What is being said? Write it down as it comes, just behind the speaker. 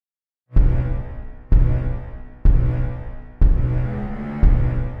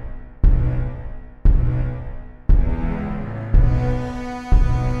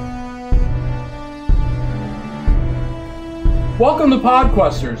Welcome to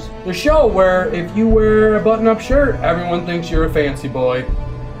Podquesters, the show where if you wear a button-up shirt, everyone thinks you're a fancy boy.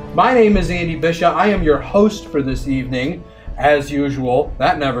 My name is Andy Bishop. I am your host for this evening, as usual.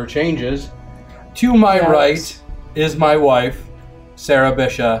 That never changes. To my right is my wife, Sarah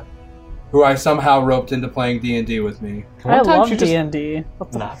Bishop, who I somehow roped into playing D&D with me. I love D&D.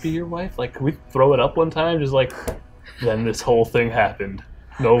 Not be your wife? Like, can we throw it up one time? Just like, then this whole thing happened.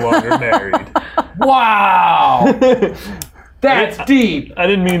 No longer married. Wow! That's deep. I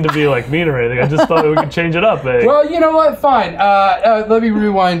didn't mean to be like mean or anything. I just thought we could change it up, eh? Well, you know what? Fine. Let me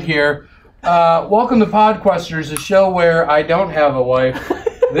rewind here. Welcome to Podquesters, a show where I don't have a wife.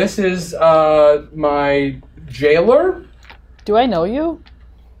 This is my jailer. Do I know you?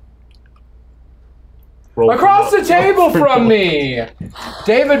 Across the table from me,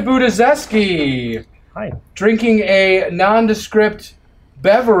 David Budizeski. Hi. Drinking a nondescript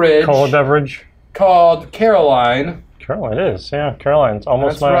beverage. Cola beverage. Called Caroline. Caroline is, yeah. Caroline's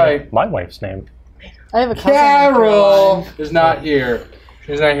almost That's my wife's name. I have a cousin Carol is not here.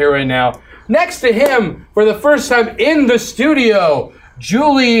 She's not here right now. Next to him, for the first time in the studio,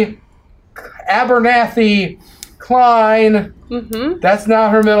 Julie Abernathy Klein. Mm-hmm. That's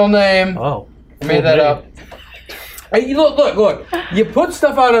not her middle name. Oh. I made that up. Hey, look. You put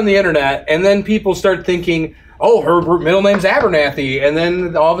stuff out on the internet, and then people start thinking, oh, her middle name's Abernathy, and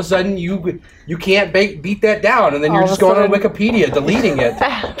then all of a sudden you can't beat that down, and then you're just going on Wikipedia, deleting it.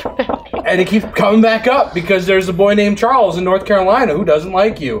 And it keeps coming back up because there's a boy named Charles in North Carolina who doesn't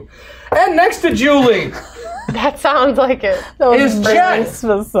like you. And next to Julie... That sounds like it. That was is very Chet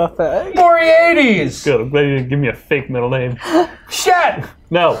specific. Moriades. Good. I'm glad you didn't give me a fake middle name. Chet.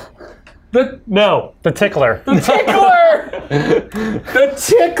 No. The tickler. The tickler. The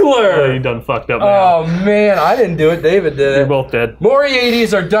tickler. Oh, you done fucked up now. Oh man, I didn't do it. David did it. You're both dead.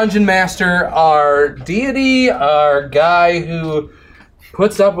 Moriades, our dungeon master, our deity, our guy who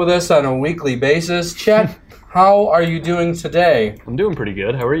puts up with us on a weekly basis. Chet, how are you doing today? I'm doing pretty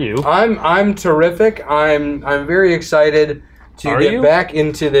good. How are you? I'm terrific. I'm very excited to get back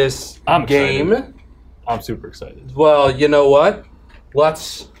into this game. Excited. I'm super excited. Well, you know what?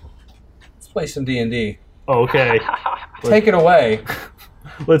 Let's play some D&D. Oh, okay. Take it away.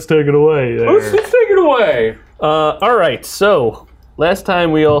 Let's take it away there. Let's take it away. All right, so last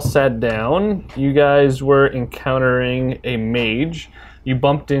time we all sat down, you guys were encountering a mage. You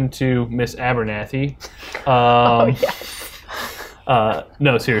bumped into Miss Abernathy.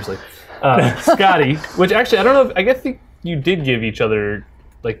 No, seriously. Scotty, which actually, I don't know, I guess you did give each other,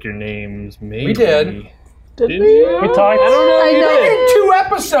 like, your names, maybe. We did. Did we? We talked. I don't know. I know. We did 2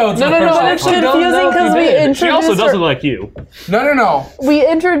 episodes. No, It's confusing because we introduced She also doesn't like you. No. We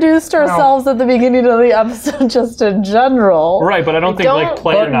introduced ourselves at the beginning of the episode just in general. Right, but I don't think, like,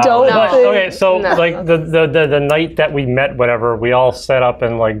 player knowledge. Okay, so, like, the night that we met, whatever, we all set up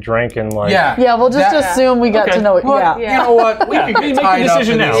and, like, drank and, like... Yeah, we'll just assume we got to know it. Well, you know what? We can make the tied up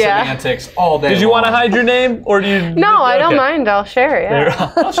decision in now. these semantics all day Did you want to long. hide your name, or do you... No, I don't mind. I'll share,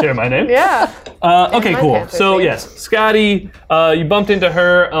 yeah. I'll share my name. Yeah. Okay, my cool. pants are So, safe. yes, Scotty, you bumped into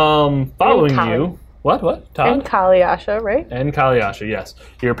her following Kali. you. What? Todd? And Kaliasha, right? And Kaliasha, yes.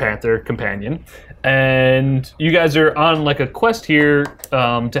 Your panther companion. And you guys are on, like, a quest here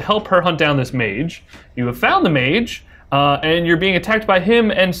to help her hunt down this mage. You have found the mage, and you're being attacked by him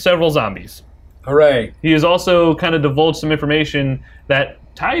and several zombies. Hooray. He has also kind of divulged some information that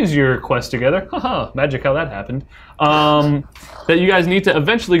ties your quest together. Haha, magic how that happened. That you guys need to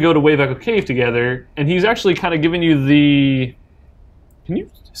eventually go to Wave Echo Cave together, and he's actually kind of giving you the... Can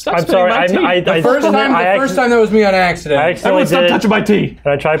you stop I'm spitting sorry, my tea? The first time that was me on accident. I accidentally Everyone stop did it, touching my tea.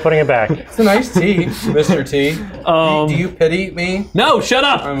 and I tried putting it back. It's a nice tea, Mr. T. Do you pity me? No, shut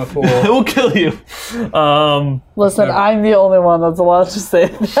up. I'm a fool. I will kill you. Listen, I'm the only one that's allowed to say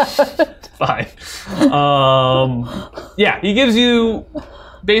that. Fine. Yeah, he gives you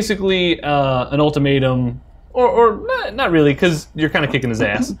basically an ultimatum, or not really, because you're kind of kicking his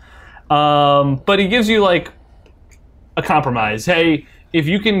ass. But he gives you, like, a compromise. Hey, if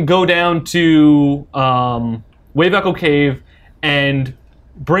you can go down to Wave Echo Cave and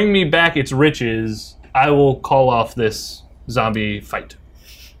bring me back its riches, I will call off this zombie fight.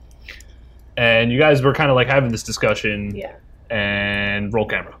 And you guys were kind of like having this discussion. Yeah. And roll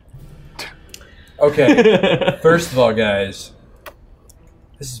camera. Okay. First of all, guys,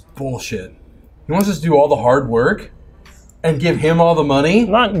 this is bullshit. He wants us to do all the hard work and give him all the money?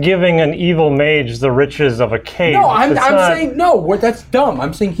 Not giving an evil mage the riches of a cave. No, I'm It's not- saying no. That's dumb.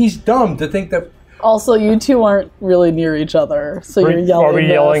 I'm saying he's dumb to think that Also, you two aren't really near each other, so you're yelling. Are we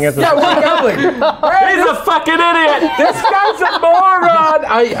yelling at the Yeah, we're yelling. Hey, He's a fucking idiot! this guy's a moron.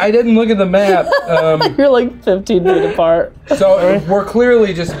 I didn't look at the map. You're like 15 feet apart. So we're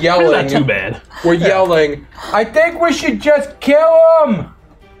clearly just yelling. Not too bad. We're yelling. I think we should just kill him.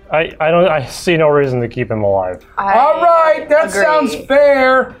 I see no reason to keep him alive. All right, that sounds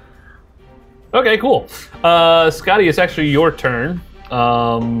fair. Okay, cool. Scotty, it's actually your turn.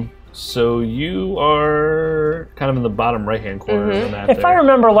 So you are kind of in the bottom right-hand corner of the map. If I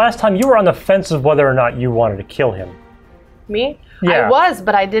remember last time, you were on the fence of whether or not you wanted to kill him. Me? Yeah. I was,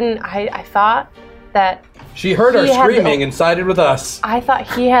 but I didn't. I thought that. She heard our He had screaming and sided with us. I thought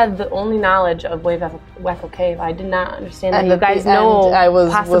he had the only knowledge of Wacko Cave. I did not understand that And you at the guys end, know I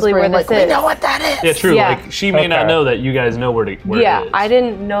was possibly where whispering, this like, is. we know what that is. Yeah, true. Yeah. Like she may not Okay. know that you guys know where it is. I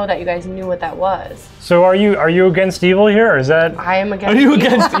didn't know that you guys knew what that was. So are you against evil here, or is that? I am against. Are you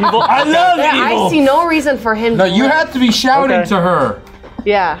against evil? I love evil. I see no reason for him. No, to you have to be shouting Okay. to her.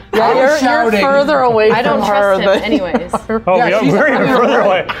 Yeah. I was You're shouting. further away I from don't her trust him, than- anyways. Oh, Yeah, yeah, she's we're even further further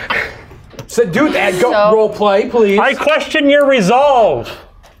away. So do that. Go So- role play, please. I question your resolve.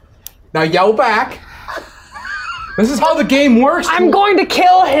 Now yell back. This is how the game works. I'm going to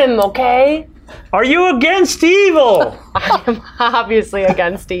kill him. Okay. Are you against evil? I am obviously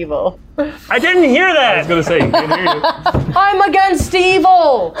against evil. I didn't hear I was that. gonna say, you can hear you. I'm against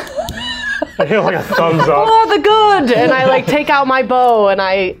evil. I hear like a thumbs up. For the good. And I like take out my bow and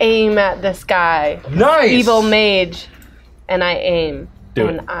I aim at this guy. Nice. Evil mage. And I aim. Do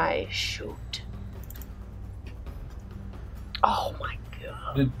and it. I shoot. Oh my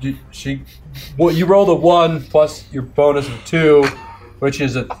god. Well, you rolled a 1 plus your bonus of 2, which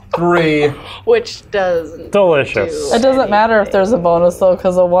is a 3. Which doesn't Delicious. do It doesn't matter if there's a bonus though,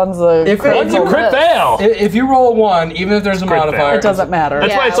 because a one's a If critical it's a Crit miss. fail. If you roll a 1, even if there's a crit modifier, fail. It doesn't matter.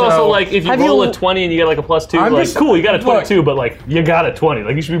 That's why it's also So- like if you Have roll you- a 20 and you get like a +2, I'm like just- cool, you got a look. 22, but like you got a 20.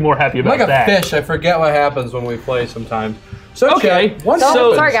 Like you should be more happy I'm about like a that. fish. I forget what happens when we play sometimes. So Okay, Chad, what so-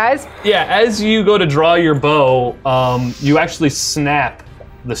 happens? Sorry guys. Yeah, as you go to draw your bow, you actually snap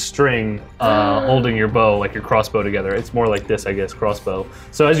the string holding your bow, like your crossbow together. It's more like this, I guess, crossbow.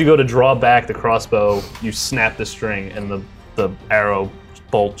 So as you go to draw back the crossbow, you snap the string, and the arrow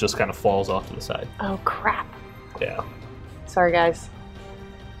bolt just kind of falls off to the side. Oh crap. Yeah. Sorry guys.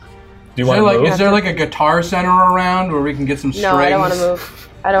 Do you Is want there, to like, move? is there like a guitar center around where we can get some strings? No, I don't want to move.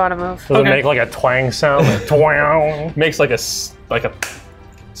 I don't want to move. Does Okay. it make like a twang sound? Like, twang. Makes like a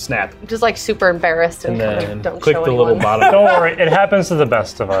snap, I'm just like super embarrassed and, and kind then of don't click show the anyone. little bottom. Don't worry, it happens to the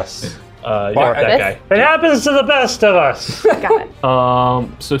best of us. Yeah, What? that This? guy. It happens to the best of us. Got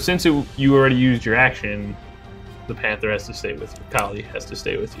it. So since you already used your action, the panther has to stay with you. Kali has to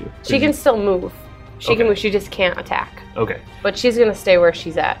stay with you. She can still move. She Okay. can move. She just can't attack. Okay. But she's gonna stay where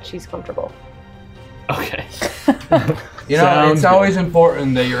she's at. She's comfortable. Okay. You know, Sounds it's good. always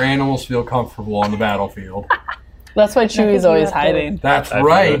important that your animals feel comfortable on the battlefield. That's why Chewie's you always have to- hiding. That's I've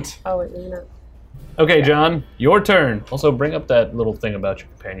right. Oh wait, maybe not. Okay, John, your turn. Also, bring up that little thing about your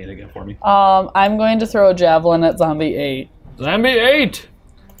companion again for me. I'm going to throw a javelin at Zombie 8. Zombie 8!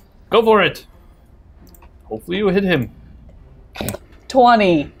 Go for it. Hopefully you hit him.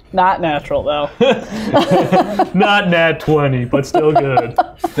 20. Not natural though. Not nat 20, but still good.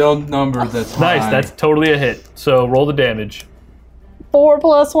 Still numbers that's Nice, high. that's totally a hit. So roll the damage. 4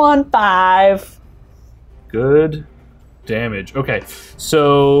 + 1, 5. Good damage. Okay,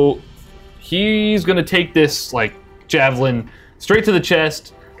 so he's gonna take this like javelin straight to the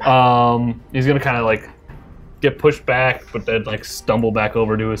chest. He's gonna kind of like get pushed back, but then like stumble back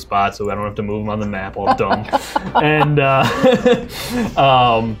over to his spot, so I don't have to move him on the map all dumb. And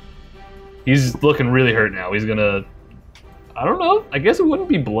he's looking really hurt now. He's gonna. I don't know. I guess it wouldn't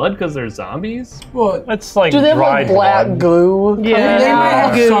be blood because they're zombies. Well, That's like Do they have dried like black blood. goo? they may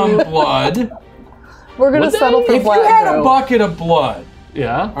have some blood. We're gonna Would they? settle for If black you had goo. a bucket of blood,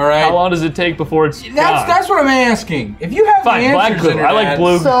 Yeah. All right. How long does it take before it's that's what I'm asking. If you have fine. the Black answers goo. in I like that-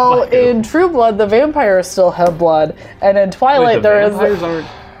 blue. So black goo. in True Blood, the vampires still have blood, and in Twilight Wait, the there is. vampires aren't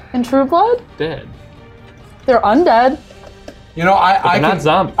In True Blood, dead. they're undead. You know, I they're not can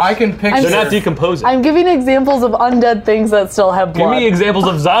zombies. I can picture. They're not decomposing. I'm giving examples of undead things that still have Give blood. me examples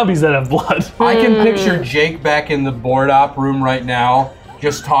of zombies that have blood. I can picture Jake back in the board op room right now,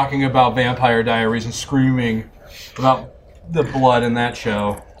 just talking about Vampire Diaries and screaming about the blood in that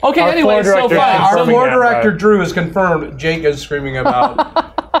show. Okay, Our anyway, floor so director- fine. Our So, confirming floor that, director right. Drew has confirmed Jake is screaming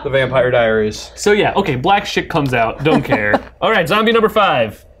about the Vampire Diaries. so yeah, okay, black shit comes out. Don't care. All right, zombie number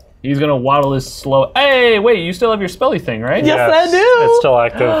 5. He's gonna waddle his slow. Hey, wait! You still have your spelly thing, right? Yes, I do. It's still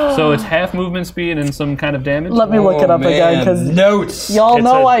active. So it's half movement speed and some kind of damage. Let me look it up again because notes. y'all It's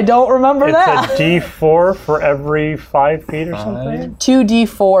know I don't remember It's that. a D4 for every 5 feet or something.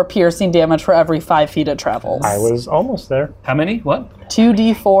 2d4 piercing damage for every 5 feet it travels. I was almost there. How many? What?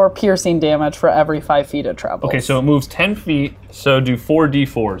 2d4 piercing damage for every 5 feet it travels. Okay, so it moves 10 feet. So do 4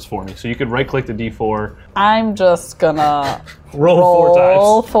 d4s for me. So you could right-click the d4. I'm just gonna Roll 4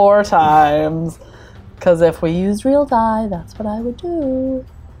 roll times. 4 times. Because if we used real die, that's what I would do.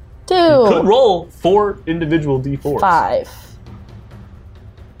 Could 2, roll 4 individual d4s. 5,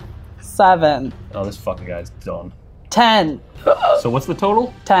 7, Oh, this fucking guy's done. 10. So what's the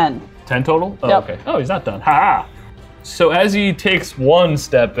total? 10. 10 total? Oh, Yep. okay. Oh, he's not done. Ha! So as he takes one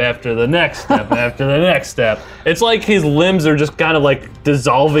step after the next step after the next step, it's like his limbs are just kind of like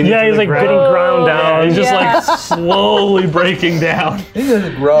dissolving. Yeah, into he's the like ground. getting ground down. He's just Yeah. like slowly breaking down. This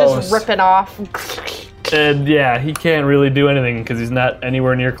is gross. Just ripping off. And yeah, he can't really do anything because he's not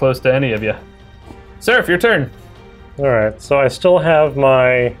anywhere near close to any of you. Seraph, your turn. All right, so I still have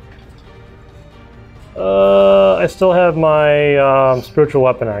my. Spiritual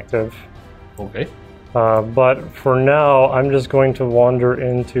weapon active, Okay. but for now I'm just going to wander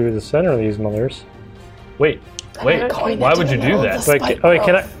into the center of these mothers. Wait. Why would you do that? Wait, wait,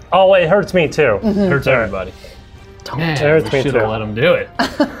 can I? Oh wait, it hurts me too. Hurts everybody. Man, It hurts me should too. have let him do it.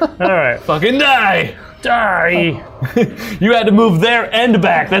 All right, Fucking die! die. You had to move there and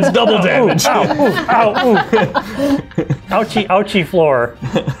back. That's double damage. Ow, ooh, ouchie, ouchie floor.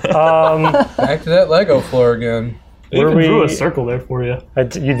 Back to that Lego floor again. They Were even drew we- a circle there for you.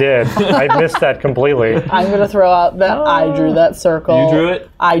 You did. I missed that completely. I'm going to throw out that I drew that circle. You drew it?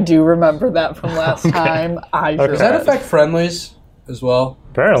 I do remember that from last time. I drew Okay. Does that it. affect friendlies as well? Are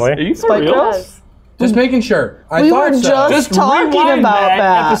Apparently. you for Spike real? Girls? Just making sure. I We thought were so. just talking rewind about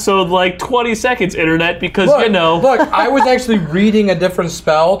that. episode like 20 seconds, internet, because Look, you know. look, I was actually reading a different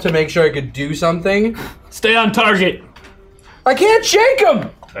spell to make sure I could do something. Stay on target. I can't shake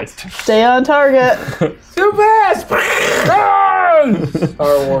him! Stay on target. Too fast!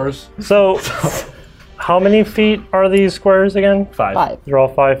 Star Wars. So, how many feet are these squares again? 5. 5. They're all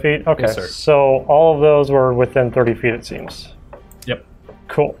 5 feet? Okay. Yes, sir. So, all of those were within 30 feet, it seems. Yep.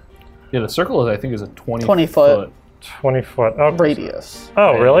 Cool. Yeah, the circle I think is a 20, 20 foot. 20 foot. Oh, Radius.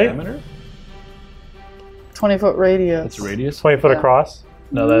 oh really? diameter. 20 foot radius. It's a radius. 20 foot Yeah. across?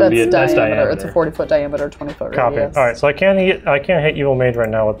 No, that would be That's that's diameter. diameter. It's a 40 foot diameter, 20 foot Copy. radius. All right, so I can't hit Evil Mage right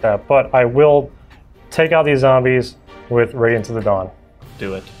now with that, but I will take out these zombies with Radiance of the Dawn.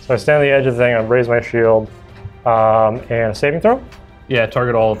 Do it. So I stand on the edge of the thing, I raise my shield, and a saving throw. Yeah,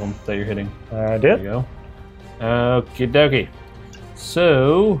 target all of them that you're hitting. I There did. you go. Okie dokie.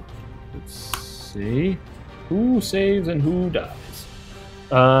 So, let's see. Who saves and who dies?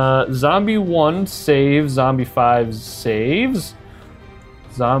 Zombie 1 saves. Zombie 5 saves.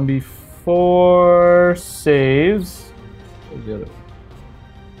 Zombie 4 saves. Where's the other one?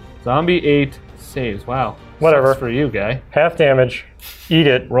 Zombie 8 saves. Wow. Whatever. Sucks for you, guy. Half damage. Eat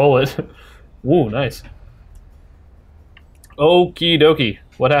it. Roll it. Woo, nice. Okie dokie.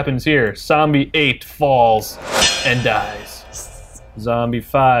 What happens here? Zombie 8 falls and dies. Zombie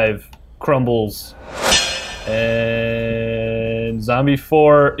 5 crumbles. And Zombie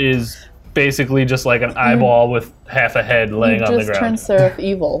 4 is basically just like an eyeball with half a head laying You on the just turned ground. Seraph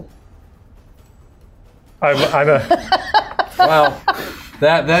evil. I'm a. Wow.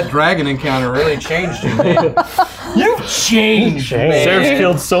 That dragon encounter really changed you, man. You've changed, man. Seraph's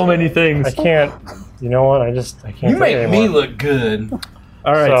killed so many things. I can't. You know what? I can't. You take make it me anymore. look good.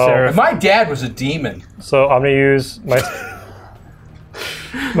 All right, So- Seraph. My dad was a demon. So I'm gonna use my.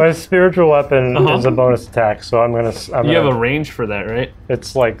 My spiritual weapon is a bonus attack, so I'm gonna. You have a range for that, right?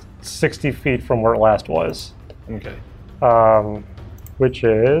 It's like 60 feet from where it last was, Okay. which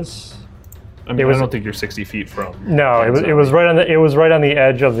is I mean, was- I don't think you're 60 feet from. no. It was right on the. It was right on the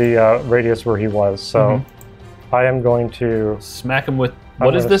edge of the radius where he was. So I am going to. Smack him with.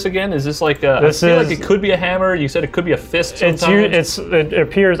 What is gonna- this again? Is this like a? This I feel is- like it could be a hammer. You said it could be a fist. It Sometimes.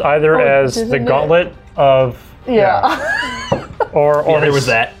 appears either as the didn't it? gauntlet of Yeah. or Yeah, there his, was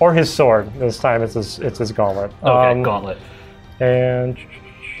that. or his sword. This time it's his gauntlet. Okay, gauntlet. And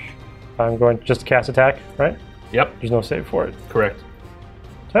I'm going to just cast attack. Right? Yep, There's no save for it. correct.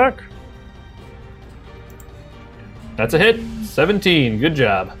 Attack. That's a hit. 17. Good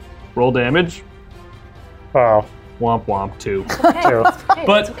job. Roll damage. Wow. Womp womp 2. Two.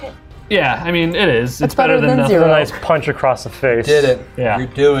 But yeah, I mean it is. It's better better than than nothing. A zero. nice punch across the face. Did it. Yeah. You're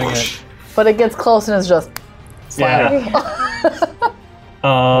doing it. But it gets close and it's just. Yeah. yeah.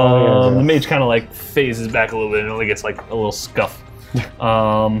 The mage kind of like phases back a little bit and only gets like a little scuff.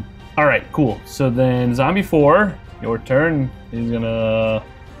 All right, cool. So then zombie 4, your turn. He's gonna.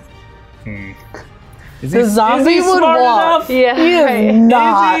 Is The zombie would smart walk. enough? Yeah. He is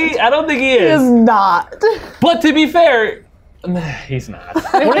not. Is he? I don't think he He is is. not. But to be fair, he's not.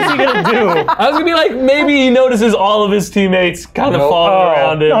 What is he gonna do? I was gonna be like, maybe he notices all of his teammates kind of Nope. falling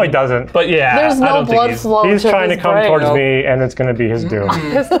around him. No, he doesn't. But yeah, There's I no don't think blood flow. He's trying to his come brain. towards Nope. me, and it's gonna be his doom.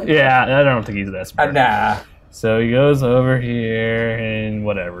 Yeah, I don't think he's that smart. Nah. So he goes over here and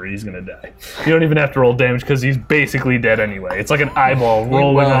whatever, he's gonna die. You don't even have to roll damage because he's basically dead anyway. It's like an eyeball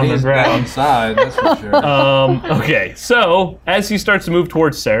rolling on the he's ground. downside, that's for sure. Okay, so as he starts to move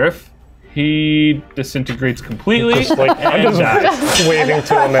towards Seraph, he disintegrates completely. Just like I'm and dies. just waving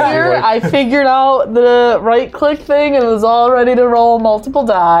to him as Here, he like, I figured out the right click thing and was all ready to roll multiple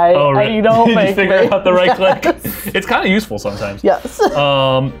die. Oh, right. And you don't Did make you figure me. out the right click? Yes. It's kind of useful sometimes. Yes.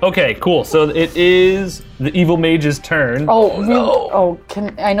 Okay, cool. So it is the evil mage's turn. Oh, really? Oh,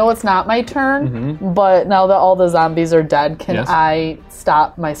 can I know it's not my turn, but now that all the zombies are dead, can Yes. I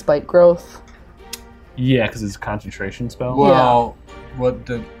stop my spike growth? Yeah, because it's a concentration spell. Well, what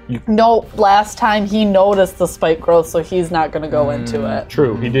the... No, last time he noticed the spike growth, so he's not going to go into it.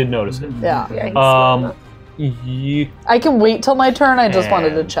 True, he did notice it. Yeah. Yeah, I can wait till my turn. I just wanted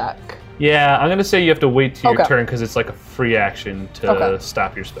to And- check. I'm gonna say you have to wait till your Okay. turn because it's like a free action to Okay.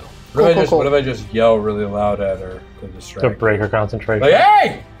 stop your spell. Cool. What if I just yell really loud at her to to distract? break her concentration. Like,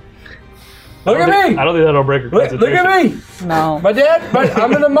 hey! Look at me! I don't think that'll break her Look concentration. at me! No. My dad,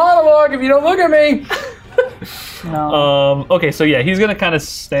 I'm in a monologue if you don't look at me! No. Okay, so yeah, he's gonna kind of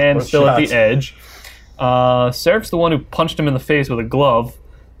stand Those still at the shots. edge. Seraph's the one who punched him in the face with a glove.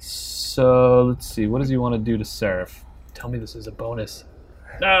 So let's see, what does he want to do to Seraph? Tell me this is a bonus.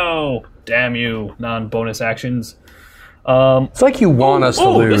 No! Damn you, non-bonus actions. It's like you want us to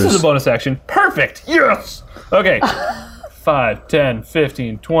Oh, lose. this is a bonus action. Perfect! Yes! Okay. 5, 10,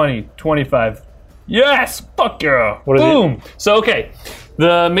 15, 20, 25. Yes! Fuck yeah! What is it? Boom! So, okay.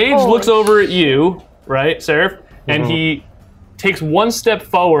 The mage looks over at you, right, Seraph? And he takes one step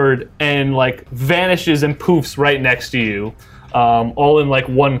forward and, like, vanishes and poofs right next to you. All in, like,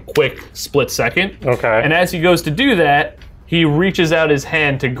 one quick split second. Okay. And as he goes to do that, he reaches out his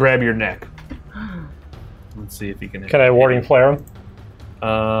hand to grab your neck. Let's see if he can. Can I warding flare him?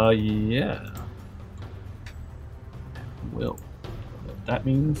 Yeah. Will. That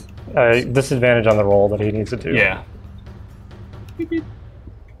means. Disadvantage on the roll that he needs to do. Yeah.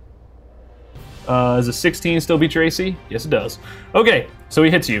 Does a 16 still beat your AC? Yes, it does. Okay, so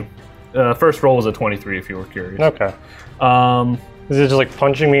he hits you. First roll was a 23, if you were curious. Okay. Um, Is it just like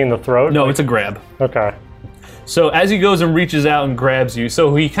punching me in the throat? no, it's a grab. Okay. So as he goes and reaches out and grabs you,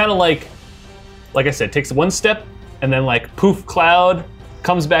 so he kind of like I said, takes one step and then like poof cloud,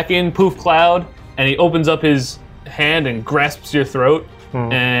 comes back in, poof cloud, and he opens up his hand and grasps your throat,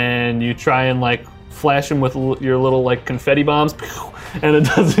 and you try and like flash him with your little like confetti bombs, and it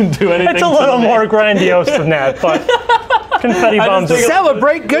doesn't do anything. It's a little more grandiose than that, but confetti bombs. think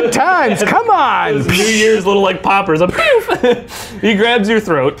Celebrate good times, come on! New Year's little like poppers. He grabs your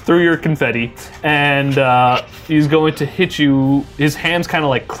throat through your confetti, and he's going to hit you. His hand's kind of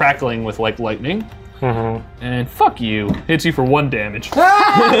like crackling with like lightning. And fuck you, hits you for 1 damage.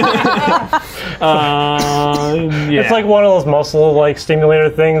 Yeah. It's like one of those muscle like stimulator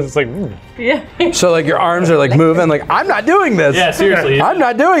things. It's like ooh. So like your arms are like moving, like I'm not doing this. Yeah, seriously. I'm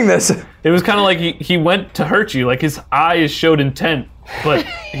not doing this. It was kind of like he went to hurt you, like his eyes showed intent, but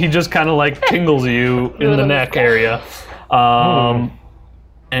he just kind of like tingles you in the neck area.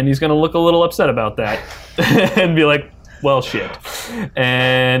 And he's gonna look a little upset about that and be like, well, shit.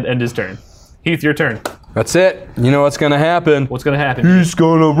 And end his turn. Heath, your turn. That's it. You know what's gonna happen. What's gonna happen? He's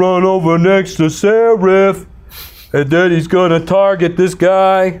gonna run over next to Seraph, and then he's gonna target this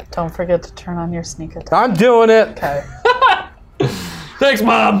guy. Don't forget to turn on your sneak attack. I'm doing it. Okay. Thanks,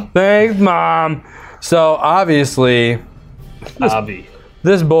 Mom! Thanks, Mom. So obviously, Avi.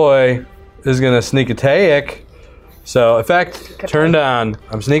 this boy is gonna sneak attack. So effect turned on.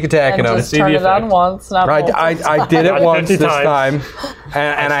 I'm sneak attacking And him. just see the turn it on effect. once, not multiple I did it Got once 50 this time, times.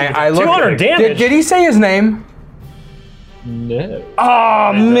 and I looked. 200 damage. Did he say his name? No.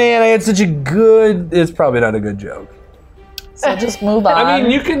 Oh man, I had such a good. It's probably not a good joke. So just move on. I mean,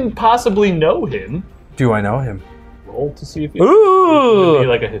 you can possibly know him. Do I know him? Roll to see if you Ooh, maybe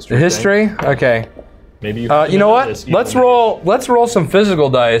like a history. the thing. history. Okay. Maybe You know what? Let's roll some physical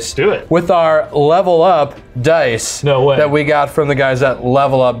dice. Do it. With our level up dice. No way. That we got from the guys at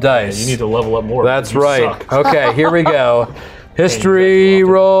Level Up Dice. You need to level up more. That's You right. suck. Okay, here we go. History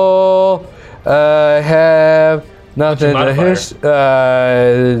roll. Have nothing to modifier?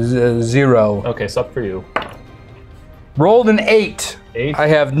 0. Okay, suck for you. Rolled an 8. 8. I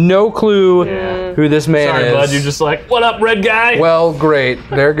have no clue Yeah. who this man Sorry, is. bud. You're just like, what up, red guy? Well, great.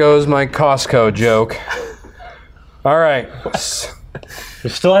 There goes my Costco joke. All right. You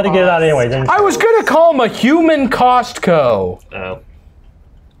still had to get it out anyway, didn't you? I was gonna call him a human Costco. Oh.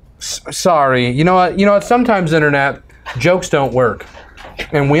 Sorry. You know what? You know what? Sometimes internet jokes don't work,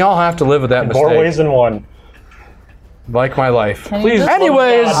 and we all have to live with that mistake. More ways than one. Like my life. you Please. just-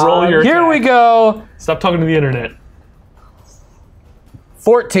 Anyways, Roll your here we attack. go. Stop talking to the internet.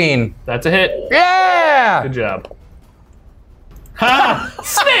 14. That's a hit. Yeah. Good job. Ha!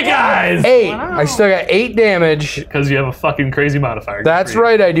 Snake eyes! 8. I still got 8 damage. Because you have a fucking crazy modifier. That's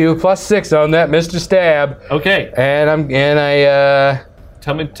right, I do. Plus 6 on that. Missed a stab, Okay. and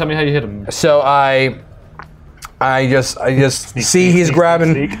Tell me how you hit him. So I just see he's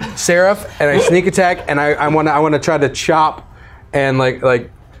grabbing sneak. Seraph, and I sneak attack, and I want to try to chop and like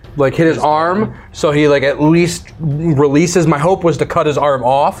hit his arm, so he like at least releases. My hope was to cut his arm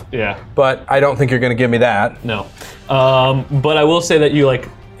off, Yeah. but I don't think you're gonna give me that. No. But I will say that you like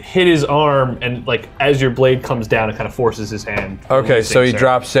hit his arm, and like as your blade comes down, it kind of forces his hand. Okay, so he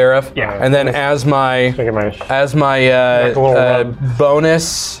drops Seraph, Yeah. and then as my Look at my. as Like a little rub.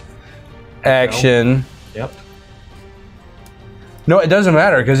 bonus action. Yep. No, it doesn't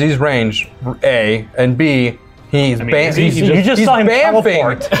matter because he's ranged A and B. He's mean, is he- he's, you just he's saw him bamfing.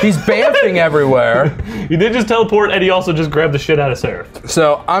 teleport. He's bamfing everywhere. You did just teleport, and he also just grabbed the shit out of Seraph.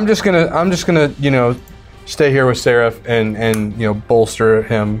 So I'm just gonna stay here with Seraph and bolster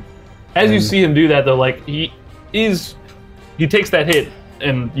him. As you see him do that, though, like he takes that hit,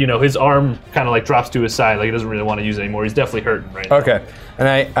 and his arm kind of like drops to his side, like he doesn't really want to use it anymore. He's definitely hurting right now. Okay, and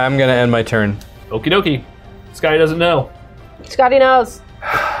I'm gonna end my turn. Okie dokie. Scotty doesn't know. Scotty knows.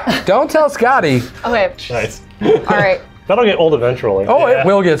 Don't tell Scotty. Okay. Nice. All right. That'll get old eventually. Oh, Yeah. it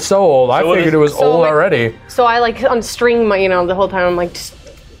will get so old. I So what figured is- it was so old like- already. So I like unstring my, the whole time I'm like just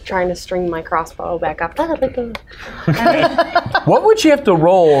trying to string my crossbow back up. What would she have to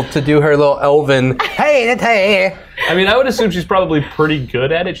roll to do her little elven? Hey. I mean, I would assume she's probably pretty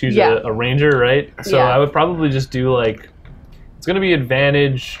good at it. She's Yeah. a ranger, right? So Yeah. I would probably just do like, it's gonna be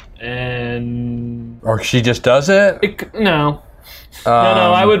advantage and Or she just does it. no. No,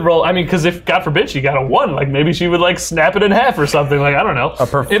 I would roll. I mean, because if, God forbid, she got a 1, like maybe she would like snap it in half or something. Like I don't know. A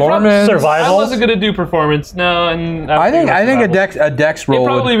performance. I Survival? wasn't gonna do performance. No, and I think a deck. dex It'd roll.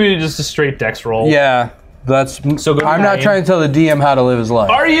 probably be just a straight dex roll. Yeah, that's. So go I'm not nine. trying to tell the DM how to live his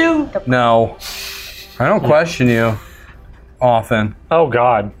life. Are you? No, I don't question you often. Oh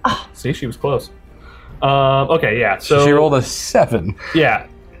God. See, she was close. Okay, yeah. So She rolled a 7. Yeah,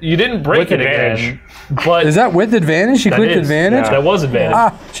 you didn't break With it advantage. again, but Is that with advantage? She that clicked is. advantage. That was advantage.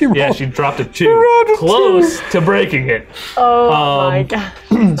 Ah, she rolled. Yeah, she dropped a 2. rolled a 2. Close to breaking it. Oh my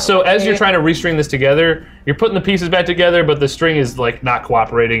god. So as you're trying to restring this together, you're putting the pieces back together, but the string is like not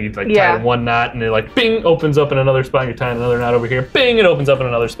cooperating. You like tie Yeah. in one knot, and it like bing opens up in another spot. You're tying another knot over here. Bing, it opens up in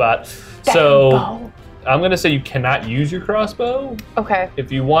another spot. So bow. I'm gonna say you cannot use your crossbow. Okay.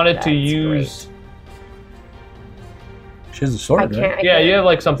 If you wanted to That's use, She has a sword, I right? can't. I yeah, can't. you have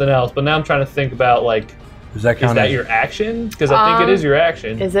like something else. But now I'm trying to think about like, Does that is count that as your action? Because I think it is your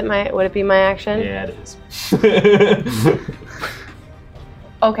action. Is it my? Would it be my action? Yeah, it is. Because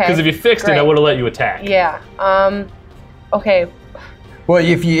Okay. if you fixed it, I Great. would have let you attack. Yeah. Okay. Well,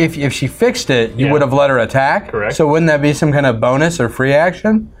 if she fixed it, you Yeah. would have let her attack. Correct. So wouldn't that be some kind of bonus or free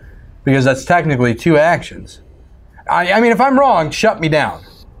action? Because that's technically 2 actions. I mean, if I'm wrong, shut me down.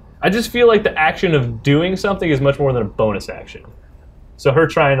 I just feel like the action of doing something is much more than a bonus action. So her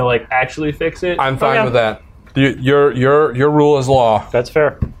trying to like actually fix it. I'm fine yeah. with that. Your rule is law. That's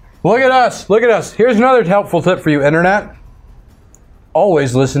fair. Look at us. Look at us. Here's another helpful tip for you, internet.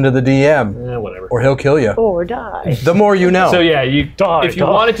 Always listen to the DM, Whatever. or he'll kill you. Or die. The more you know. So yeah, Die, if you die.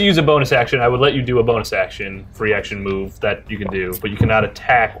 wanted to use a bonus action, I would let you do a bonus action, free action move that you can do, but you cannot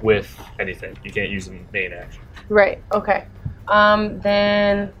attack with anything. You can't use a main action. Right. Okay.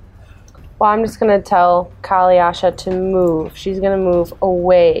 Then. Well, I'm just gonna tell Kalyasha to move. She's gonna move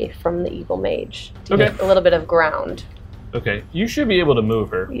away from the evil mage to Okay. get a little bit of ground. Okay, you should be able to move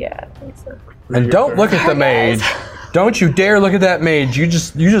her. Yeah. I think so. and don't look at the mage. Don't you dare look at that mage. You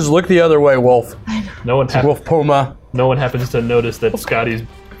just look the other way, Wolf. No one, Wolf Puma. no one happens to notice that Scotty's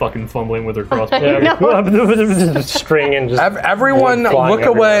fucking fumbling with her crossbow. Yeah, string and just Everyone flying look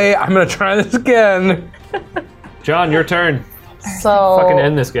away. I'm going to try this again. John, your turn. So Fucking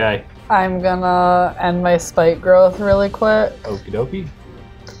end this guy. I'm gonna end my spike growth really quick. Okie dokie.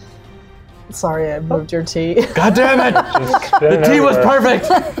 Sorry, I moved your tea. God damn it. The tea was perfect.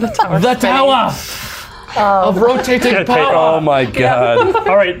 perfect. The tower. of rotating power. Oh my god.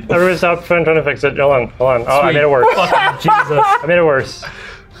 All right, everyone stop trying to fix it. Hold on. Oh, I made it worse. Fucking Jesus. I made it worse.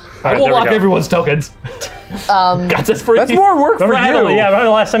 I will lock everyone's tokens. Got this for That's you. more work for Remember, you. yeah, remember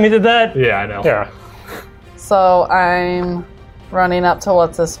the last time you did that? Yeah, I know. Yeah. So I'm running up to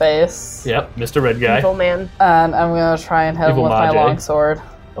what's his face, Yep, Mr. Red Guy. Evil man. and I'm gonna try and hit him Evil with my Mage. longsword.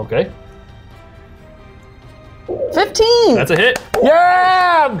 Okay, 15. that's a hit.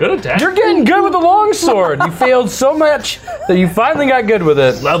 Yeah! Good attack. You're getting good with the longsword. You failed so much that you finally got good with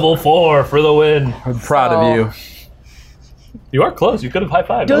it. Level 4 for the win. I'm proud of you. You are close. You could have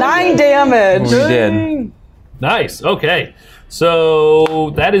high-fived. 9 damage. We did. Nice. Okay. So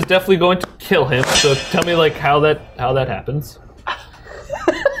that is definitely going to kill him. So tell me like how that happens.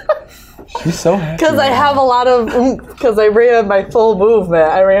 She's so happy. Because I have a lot of, because I ran my full movement.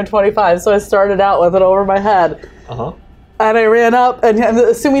 I ran 25, so I started out with it over my head. Uh-huh. And I ran up, and I'm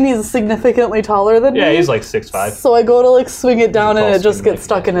assuming he's significantly taller than Yeah, me. he's like 6'5". So I go to like swing it down, and tall it just swing, gets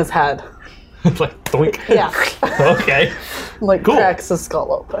stuck in his head. Like doink. Yeah. Okay. Like Cool. cracks his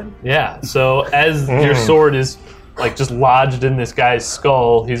skull open. Yeah. So as your sword is like just lodged in this guy's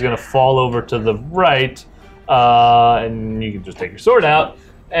skull, he's gonna fall over to the right, and you can just take your sword out,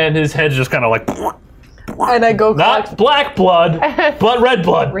 and his head's just kind of like And I go not collect, black blood, but red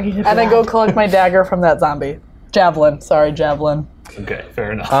blood. and I go collect my dagger from that zombie. Javelin. Sorry, javelin. Okay,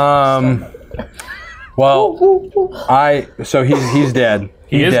 fair enough. Well, so he's dead.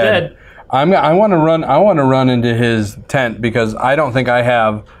 He is dead. I want to run into his tent because I don't think I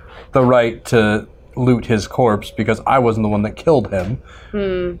have the right to loot his corpse because I wasn't the one that killed him.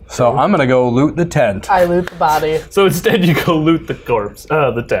 So I'm gonna go loot the tent. I loot the body. So instead, you go loot the corpse,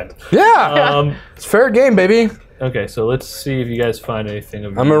 the tent. Yeah, it's fair game, baby. Okay, so let's see if you guys find anything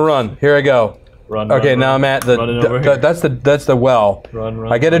of I'm gonna run. Here I go. Run. Okay, now I'm at Running over here. that's the well.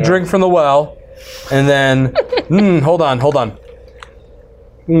 Run. I get a drink from the well, and then hold on.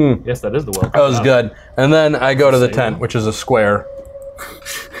 Yes, that is the well. That was good. And then I go to the tent, which is a square.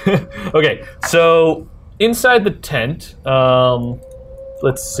 Okay, so inside the tent,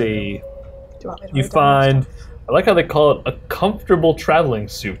 let's see. Do you want me to You write down find, I like how they call it a comfortable traveling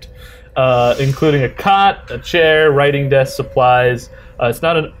suit, including a cot, a chair, writing desk, supplies. It's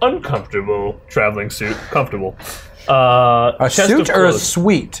not an uncomfortable traveling suit. Comfortable. A chest suit of or a clothes.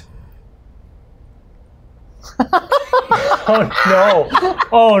 suite?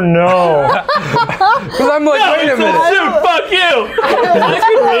 Oh no. Because I'm like, wait a minute. Suit, fuck you! I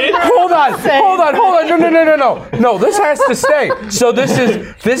can read. Hold on. No, this has to stay. So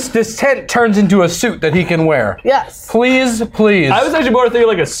this tent turns into a suit that he can wear. Yes. Please. I was actually more thinking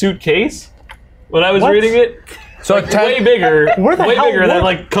like a suitcase when I was What? reading it. so a tent. Way bigger. Where the way hell- bigger than what?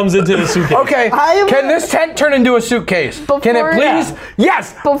 like comes into the suitcase. Okay, can this tent turn into a suitcase? Can it Before- please?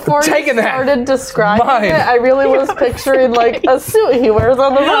 Yes. Before taking you that. started describing Mine. it, I really was picturing like a suit he wears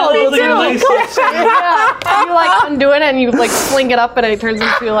on the road. Those are nice. Yeah. You like undo it and you like fling it up and it turns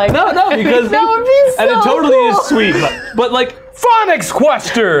into like. No, because That would be so and it totally cool. is sweet, but like Phonics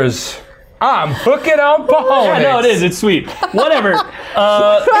Questers. I'm hooking on Pahonix. yeah, no, it is. It's sweet. Whatever.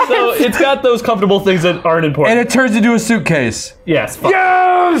 So it's got those comfortable things that aren't important. And it turns into a suitcase. yes. Fuck.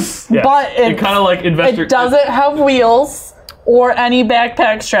 Yes. Yes. But you kind of like invest your. It doesn't have wheels or any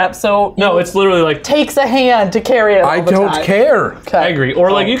backpack strap, so No, it's literally like. it takes a hand to carry it. I all the don't time. care. Okay. I agree.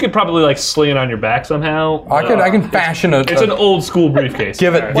 Or like you could probably like sling it on your back somehow. I can fashion a. It's an old school briefcase.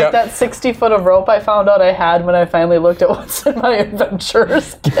 Give it. Alright. Yep. That 60 foot of rope I found out I had when I finally looked at what's in my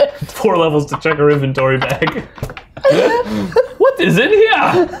adventurer's kit. 4 levels to check our inventory bag. What is in here?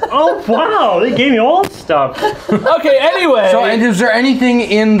 Oh wow, they gave me all this stuff. Okay. Anyway. So, and is there anything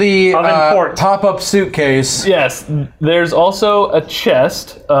in the Of import. pop-up suitcase? Yes, there's also a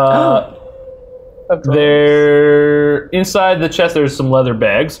chest. There, inside the chest, there's some leather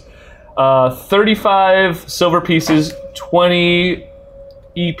bags. 35 silver pieces, 20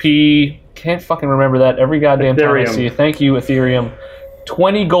 EP. Can't fucking remember that every goddamn time I Ethereum. see it. Thank you, Ethereum.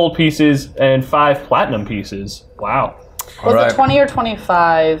 20 gold pieces and 5 platinum pieces. Wow. Was right. it 20 or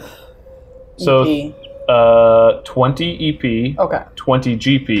 25 So, EP? 20 EP, Okay. 20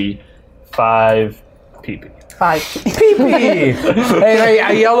 GP, 5 PP. 5. hey,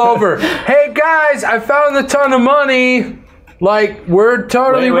 I yell over. Hey guys, I found a ton of money. Like we're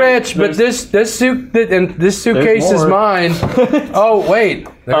totally Wait, rich, but this suitcase is more. mine. Oh wait,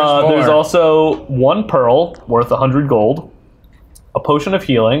 there's more. There's also 1 pearl worth 100 gold, a potion of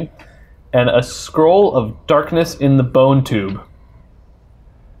healing, and a scroll of darkness in the bone tube.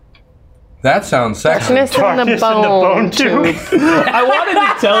 That sounds sexy. Darkness in the Darkness in the bone bone tube. I wanted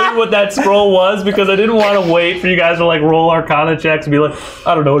to tell you what that scroll was because I didn't want to wait for you guys to like roll Arcana checks and be like,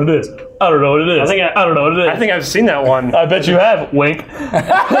 I don't know what it is. I don't know what it is. I don't know what it is. I think I've seen that one. I bet you have. Wink.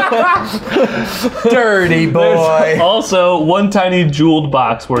 Dirty boy. There's also one tiny jeweled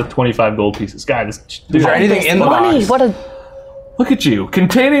box worth 25 gold pieces. Guys, Is there anything in the Money. box? What a look at you,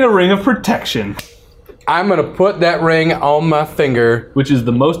 containing a ring of protection, I'm gonna put that ring on my finger. which is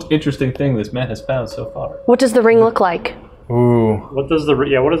the most interesting thing this man has found so far. What does the ring look like? Ooh. What does the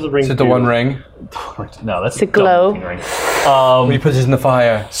ring Is it do? the one ring? No, that's It's a glow. dumb ring. When you put this in the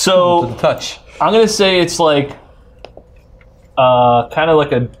fire. To So the touch. I'm gonna say it's like, kind of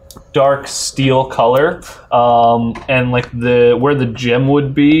like a dark steel color, and like where the gem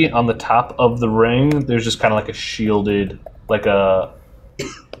would be on the top of the ring, there's just kind of like a shielded, like a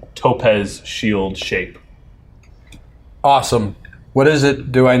topaz shield shape. Awesome. What is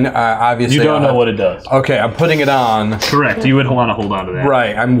it? Do I obviously? You don't know what it does. Okay, I'm putting it on. Correct. You would want to hold on to that.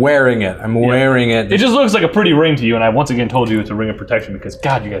 Right, I'm wearing it. I'm wearing it. It just looks like a pretty ring to you, and I once again told you it's a ring of protection because,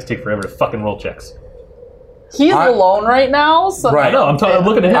 God, you guys take forever to fucking roll checks. He's alone right now, so Right. No, I'm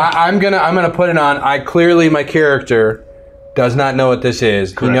looking at him. I'm gonna put it on. My character does not know what this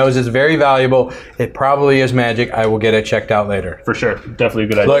is. Correct. He knows it's very valuable. It probably is magic. I will get it checked out later. For sure. Definitely a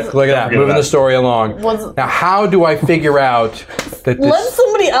good idea. Look at that. forget Moving about the it. story along. Now, how do I figure out that let this?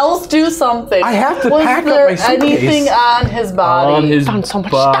 somebody else do something. I have to Was pack up there my suitcase. anything on his body? On his Found so much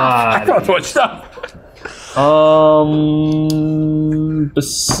stuff. body. Not so much stuff.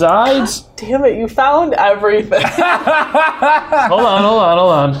 Besides, Damn it, you found everything. hold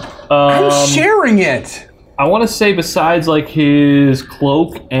on. I'm sharing it. I want to say besides like his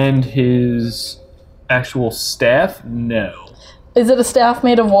cloak and his actual staff, no. Is it a staff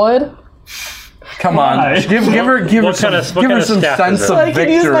made of wood? Come on, Why? give her What some, kind of- what give her kind of some staff sense is it? of I can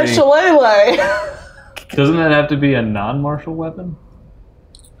use my victory. shillelagh. Doesn't that have to be a non-martial weapon?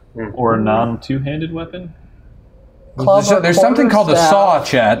 Or a non-two-handed weapon? Club or There's something called a quarterstaff. saw,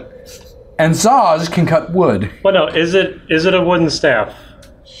 Chet, and saws can cut wood. Well, no, is it a wooden staff?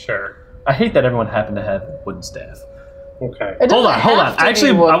 Sure. I hate that everyone happened to have a wooden staff. Okay. It Hold doesn't on. have to be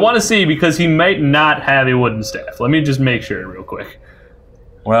Actually, wood. I want to see because he might not have a wooden staff. Let me just make sure real quick.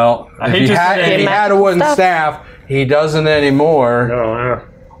 Well, if hate he to had, say- if he had a wooden Stuff. staff, he doesn't anymore. No,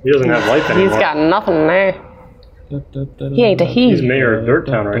 he doesn't have life anymore. He's got nothing there. He ain't a He's he. mayor of Dirt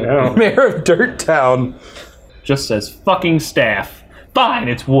Town right now. Mayor of Dirt Town. Just says fucking staff. Fine,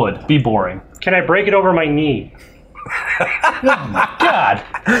 it's wood. Be boring. Can I break it over my knee? God.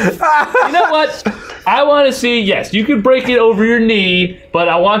 You know what? I want to see, yes, you could break it over your knee, but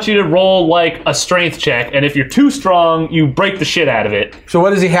I want you to roll like a strength check, and if you're too strong, you break the shit out of it. So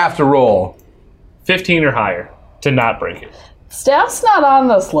what does he have to roll? 15 or higher to not break it. Staff's not on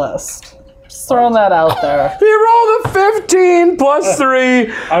this list. Just throwing that out there. He rolled a 15 plus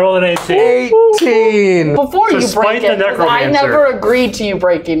 3, I rolled an 18. 18. Before you Despite break the it, 'cause I necromancer. never agreed to you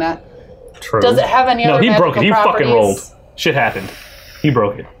breaking it. True. Does it have any No, other he broke it. magical He properties? fucking rolled. Shit happened. He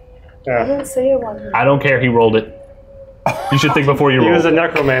broke it. Yeah. didn't say it wasn't. I don't care. He rolled it. You should think before you He was a roll.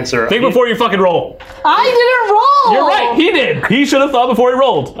 necromancer. Think before you fucking roll. I didn't roll! You're right. He did. He should have thought before he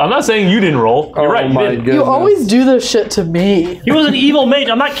rolled. I'm not saying you didn't roll. You're right. Oh You my didn't. goodness. You always do this shit to me. He was an evil mage.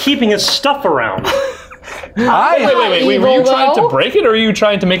 I'm not keeping his stuff around. Wait. Were you Evil, trying to though? break it, or are you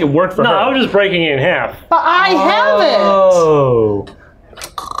trying to make it work for No, her? I was just breaking it in half. But I haven't. Oh.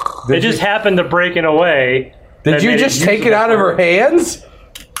 It just happened to break in a way. Did that you made just take it out of her hands?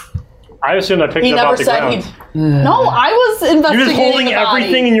 I assumed I picked He it up never off the said ground. he. No, I was investigating. You're just holding the body.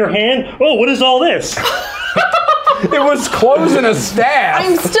 everything in your hand? Oh, what is all this? It was clothes and a staff.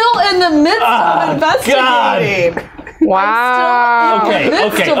 I'm still in the midst of investigating. Wow.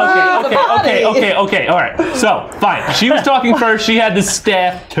 Okay, all right. So, fine. She was talking first. She had the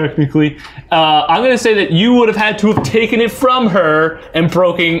staff, technically. I'm going to say that you would have had to have taken it from her and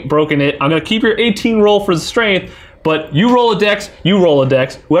broken it. I'm going to keep your 18 roll for the strength, but you roll a dex, you roll a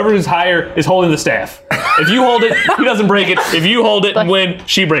dex. Whoever is higher is holding the staff. If you hold it, he doesn't break it. If you hold it and win,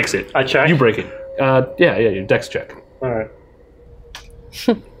 she breaks it. I check. You break it. Yeah, your dex check. All right.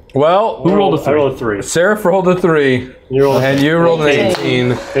 Well, Who rolled a I 3? rolled a 3. Seraph rolled a 3, You rolled and you rolled an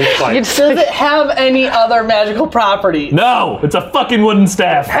 18. in spite. It's Does it have any other magical properties? No, it's a fucking wooden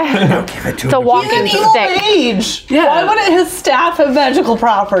staff. a walking He's an evil stick. mage. Yeah. Why wouldn't his staff have magical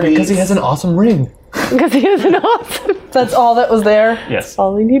properties? Because he has an awesome ring. Because he was an awesome. That's all that was there. Yes.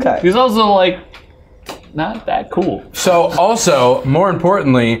 All we needed. He's also like not that cool. So, also, more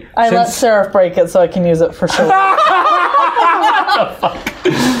importantly, I let since Seraph break it so I can use it for sure.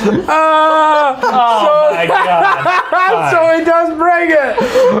 Oh my god. so he does break it.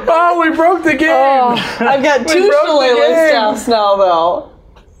 Oh, we broke the game. I've got 2 broke the shillelagh game. staffs now, though.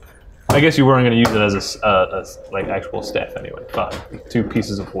 I guess you weren't going to use it as a like actual staff anyway. Fine. 2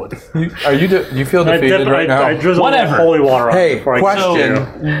 pieces of wood. Are you? Do you feel defeated right now? I drizzle Whatever. holy water on it Hey, before I question.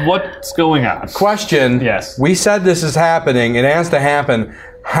 continue. What's going on? Question. Yes. We said this is happening. It has to happen.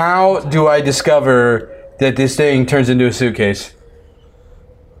 How do I discover that this thing turns into a suitcase?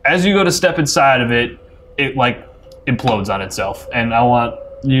 As you go to step inside of it, it like implodes on itself, and I want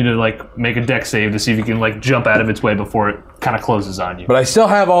you to like make a deck save to see if you can like jump out of its way before it kind of closes on you. But I still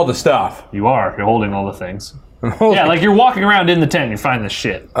have all the stuff. You're holding all the things. Yeah, like you're walking around in the tent, and you're finding this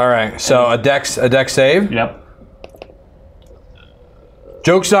shit. All right. So a deck save. Yep.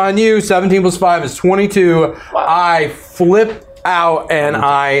 Joke's on you. 17 plus 5 is 22. I flip out and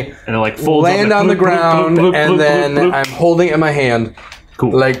I And it like folds land up, on the bloop, bloop, ground, bloop, bloop, and bloop, then bloop, bloop. I'm holding it in my hand.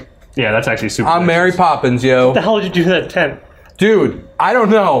 Cool. Like Yeah, that's actually super. I'm nice. Mary Poppins, yo. What the hell did you do to that tent? Dude, I don't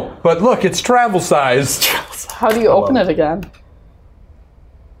know, but look, it's travel size. How do you open it again?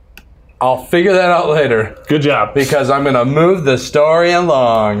 I'll figure that out later Good job. because I'm gonna move the story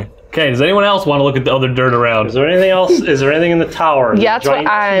along. Okay, does anyone else want to look at the other dirt around? Is there anything else? Is there anything in the tower? Yeah, that's what Giant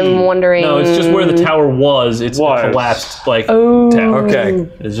I'm key? wondering. No, it's just where the tower was. It's a Was. collapsed like Oh. tower. Okay.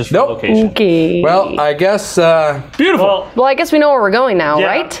 It's just Nope. location. Okay. Well, I guess Beautiful. Well, I guess we know where we're going now, Yeah,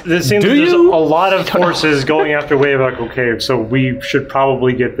 right? This seems Do like there's you? a lot of forces going after Wayback Cave, so we should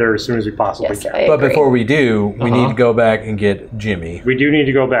probably get there as soon as we possibly Yes, can. I but agree. before we do, we need to go back and get Jimmy. We do need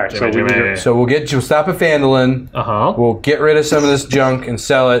to go back. So we need to, So we'll stop at Phandalin. Uh-huh. We'll get rid of some of this junk and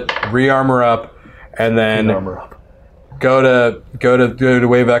sell it, re-armor up, and then Armor up. go to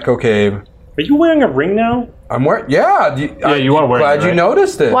Wayback Cave. are you wearing a ring now? I'm wearing. Yeah, you are wearing Glad it, you right?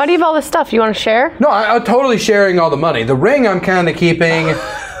 noticed it. Why do you have all this stuff? You want to share? No, I'm totally sharing all the money. The ring I'm kind of keeping,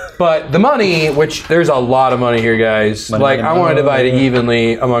 but the money, which there's a lot of money here, guys. I want to divide it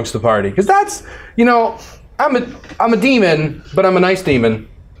evenly amongst the party because that's, I'm a demon, but I'm a nice demon.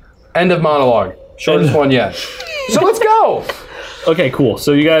 End of monologue. Shortest one yet. So let's go. Okay, cool.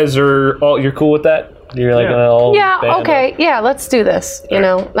 So you guys you're cool with that? You're like all Yeah, band okay. Yeah, let's do this. I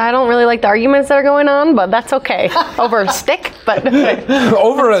don't really like the arguments that are going on, but that's okay. Over a stick, but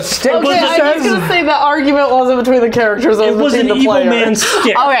Over a stick. Okay, I was gonna say that argument wasn't between the characters. It It was between an the evil players. man's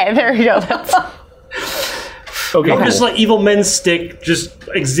stick. okay, there you go. That's, Okay, Or cool. just let evil men's stick just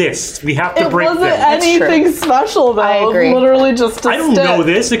exist. We have to It break wasn't them. anything special though. I It was agree. literally just a I don't stick. know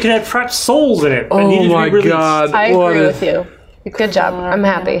this. It could have trapped souls in it. That Oh needed to my be released. god. I What agree a- with you. Good job. I'm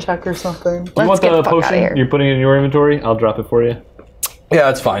happy. Check or something. You Let's want get the the fuck out of potion? here. You're putting it in your inventory? I'll drop it for you. Yeah,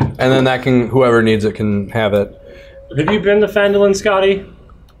 that's fine. And then whoever needs it can have it. Have you been to Phandalin, Scotty?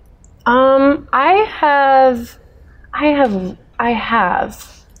 I have. I have.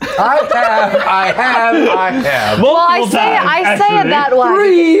 Well, I say it that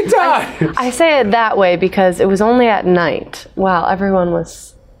way. 3 times. I say it that way because it was only at night while everyone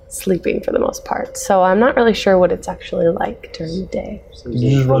was sleeping for the most part. So I'm not really sure what it's actually like during the day.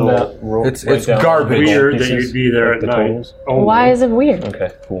 You just run that. It's garbage. Weird that you'd be there at night. Oh, Why is it weird? Okay,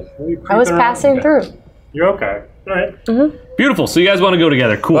 cool. I was passing through. You're okay. All right. Beautiful. So you guys want to go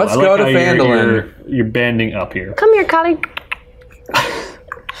together? Cool. Let's I like go to how you're- Phandalin. You're banding up here. Come here, Kali.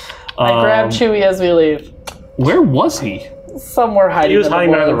 I grab Chewie as we leave. Where was he? Somewhere hiding. He was in the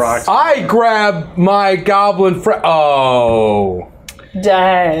hiding behind the woods. rocks. I grab my goblin friend. Oh.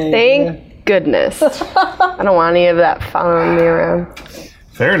 Dang. Thank goodness. I don't want any of that following me around.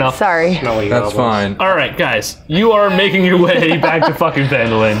 Fair enough. Sorry. Smelly That's goblins. fine. All right, guys, you are making your way back to fucking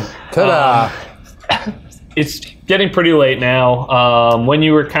Phandalin. Ta-da. It's getting pretty late now. When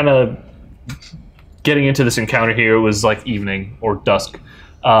you were kind of getting into this encounter here, it was like evening or dusk.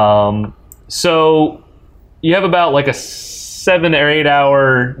 So you have about like a 7 or 8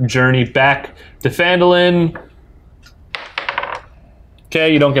 hour journey back to Phandalin.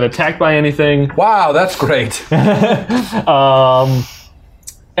 Okay, you don't get attacked by anything. Wow, that's great.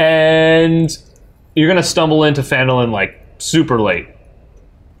 And you're gonna stumble into Phandalin like super late.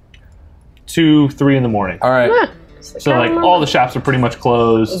 2, 3 in the morning. All right. So like all the shops are pretty much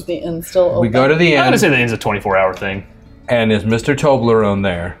closed. Is the inn still open? We go to the I'm gonna end, say the inn's a 24-hour thing. and is Mr. Toblerone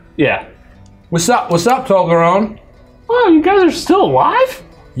there? Yeah. What's up, Toblerone? Oh, you guys are still alive?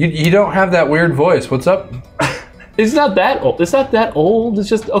 You don't have that weird voice. What's up? It's not that old. It's not that old. It's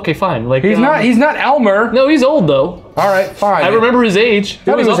just okay, fine. Like He's not Elmer. No, he's old though. All right, fine. I remember his age. I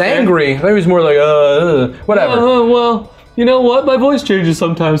thought he was angry. I thought he was more like, whatever. Well, you know what? My voice changes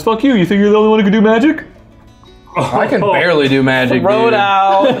sometimes. Fuck you. You think you're the only one who can do magic? I can barely do magic, Throw it dude.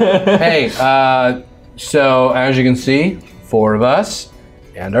 out. Hey, so as you can see, 4 of us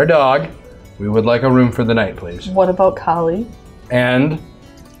and our dog. We would like a room for the night, please. What about Kali? And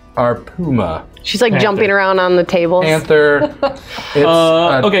our puma. She's like Panther. jumping around on the tables. Panther.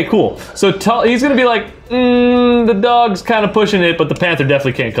 It's Okay, cool. So he's gonna be like, the dog's kind of pushing it, but the panther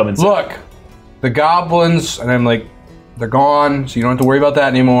definitely can't come inside. Look, the goblins, and I'm like, they're gone, so you don't have to worry about that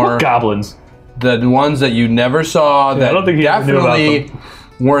anymore. Goblins. The ones that you never saw that I don't think he ever knew about definitely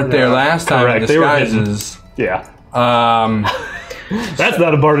weren't there last time in Correct, they were hidden. disguises. Yeah. Um, That's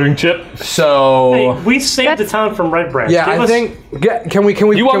not a bartering chip. so Hey, we saved the town from Red Branch. yeah, Give I us- think. Can we?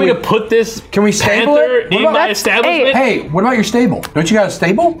 You want can me we, to put this Can we stable panther it? What in about- my that's- establishment? Hey, what about your stable? Don't you got a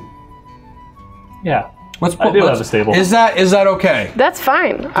stable? Yeah. Let's I do have a stable. Is that okay? That's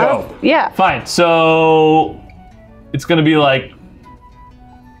fine. Yeah. Fine. So it's gonna be like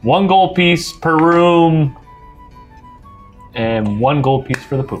 1 gold piece per room, and 1 gold piece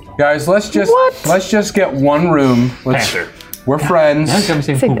for the poop. Guys, let's just get one room. Panther. We're friends, I'm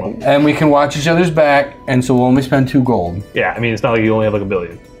saying Same puma. thing. and we can watch each other's back, and so we'll only spend 2 gold. Yeah, I mean it's not like you only have like $1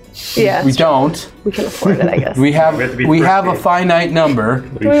 billion. Yeah. We don't. We can afford it, I guess. We have have to be a thrifty. finite number.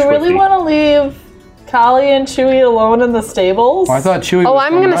 Do we really want to leave Kali and Chewie alone in the stables? I thought Chewie. Oh, was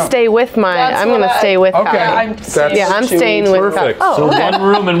I'm coming gonna out. stay with my. That's I'm what gonna I- stay with. Okay. Kali. I'm staying Yeah, I'm with Chewie. staying with. Perfect. Oh, So okay. 1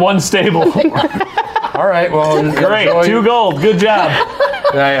 room and 1 stable. All right. Well, Great, enjoy- 2 gold. Good job.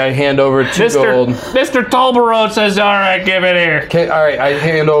 I hand over 2 gold. Mr. Tolbarone says, all right, give it here. Okay, all right, I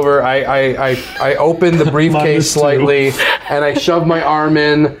hand over. I open the briefcase Minus 2. slightly, and I shove my arm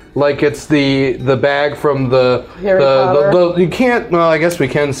in like it's the bag from the Harry Potter? you can't. Well, I guess we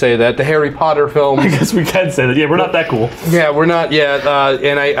can say that the Harry Potter film. I guess we can say that. Yeah, we're not that cool. Yeah, we're not yet.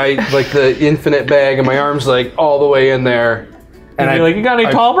 And I like the infinite bag, and my arm's like all the way in there. And And you're like, you got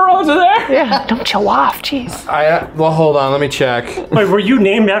any Tolbarones in there? Yeah. Don't show off. Jeez. well, hold on, let me check. Wait, were you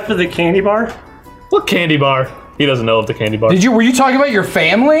named after the candy bar? What candy bar? He doesn't know of the candy bar. Were you talking about your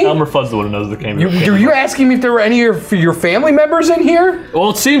family? Elmer Fudd's the one who knows the candy bar. Were you asking me if there were any of your family members in here? Well,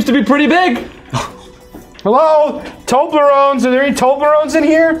 it seems to be pretty big. Hello, Toblerones. Are there any Toblerones in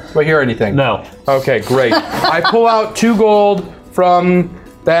here? Do I hear anything? No. Okay, great. I pull out 2 gold from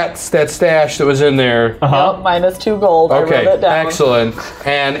that stash that was in there. Uh-huh. Yep, minus 2 gold. I Okay, wrote it down. excellent.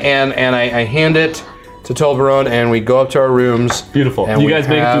 And I hand it to Toblerone, and we go up to our rooms. Beautiful. And You we guys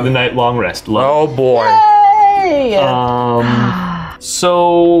make it have- through the night long rest. Love. Oh boy. Hey!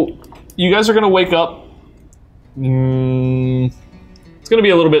 So you guys are gonna wake up. It's gonna be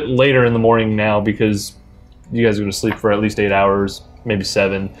a little bit later in the morning now because you guys are gonna sleep for at least 8 hours, maybe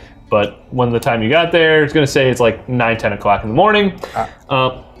 7. But when the time you got there, it's gonna say it's like 9, 10 o'clock in the morning.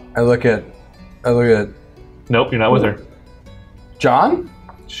 I look at Nope, you're not with her. John.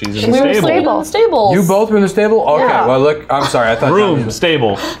 She's in we the were stable. sleeping in the stables. You both were in the stable? Okay, Yeah. well look, I'm sorry, I thought John Room, was-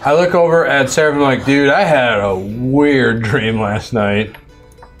 stable. I look over at Sarah and I'm like, dude, I had a weird dream last night.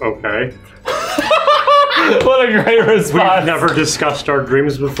 Okay. What a great response. We've never discussed our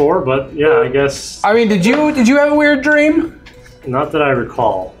dreams before, but yeah, I guess I mean, did you have a weird dream? not that I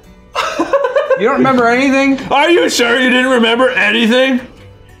recall. You don't remember anything? Are you sure you didn't remember anything?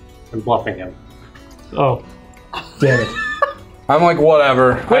 I'm bluffing him. Oh, damn it. I'm like,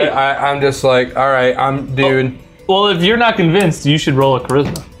 whatever. Wait. I'm just like, all right, dude. Well, if you're not convinced, you should roll a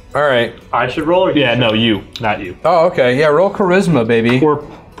charisma. All right. I should roll. Or Yeah, no, you, not you. Oh, okay. Yeah, roll charisma, baby. Or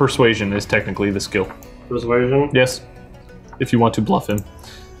persuasion is technically the skill. Persuasion. Yes, if you want to bluff him.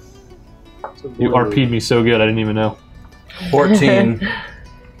 You RP'd me so good, I didn't even know. 14.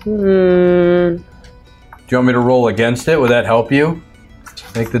 Do you want me to roll against it? Would that help you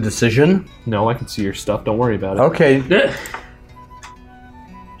make the decision? No, I can see your stuff. Don't worry about it. Okay.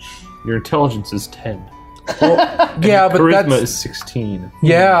 Your intelligence is 10. Yeah, but Charisma that's is 16.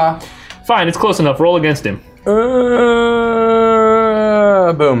 yeah. Fine, it's close enough. Roll against him.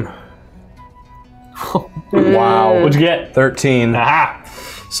 Boom. Wow. What'd you get? 13. Aha!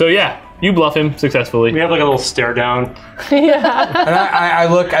 So yeah, you bluff him successfully. We have like a little stare down. And I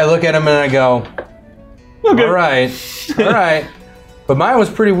look at him and I go, Okay. all right. But mine was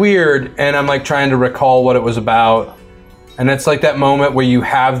pretty weird, and I'm like trying to recall what it was about. And it's like that moment where you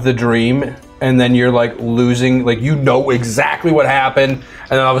have the dream, and then you're like losing, like you know exactly what happened, and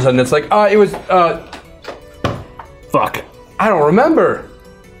then all of a sudden it's like, it was, Fuck. I don't remember.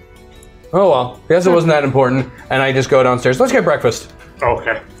 Oh well, I guess it wasn't that important. And I just go downstairs. Let's get breakfast.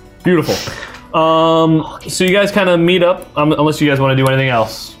 Okay. Beautiful. So you guys kind of meet up, unless you guys want to do anything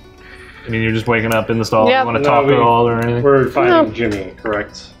else. I mean, you're just waking up in the stall. Yep. You want to No, talk at all or anything? We're finding Jimmy,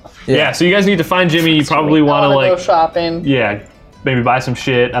 correct? Yeah. So you guys need to find Jimmy. You probably want to go like, shopping. yeah, maybe buy some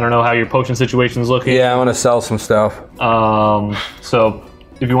shit. I don't know how your potion situation's looking. Yeah, I want to sell some stuff. So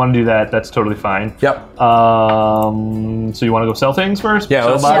if you want to do that, that's totally fine. Yep. So you want to go sell things first? Yeah,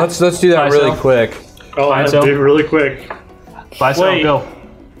 Sell, let's do that Buy, really sell. quick. Oh, I so? did really quick. Buy, sell, Wait. go.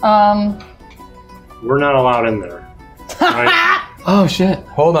 We're not allowed in there. Right? Oh shit.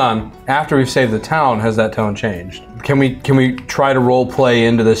 Hold on. After we've saved the town, has that tone changed? Can we try to role play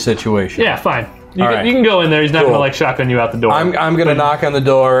into this situation? Yeah, fine. You All can, right. you can go in there. He's not Cool. gonna like shotgun you out the door. I'm gonna knock on the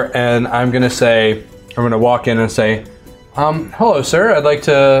door and I'm gonna walk in and say, hello sir, I'd like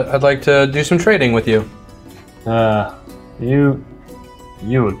to do some trading with you.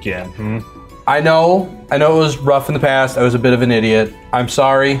 You again? I know it was rough in the past. I was a bit of an idiot. I'm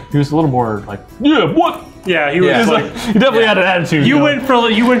sorry. He was a little more like, yeah, what? Yeah, he was Yeah. like. He definitely had an attitude. You went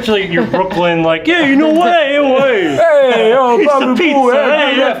to like your Brooklyn, like, yeah, you know what? Hey, Hey, oh, Piece of Bobby pizza, Boo,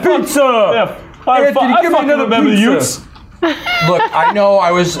 hey, yeah, pizza. I give me another remember the pizza. Utes. Look, I know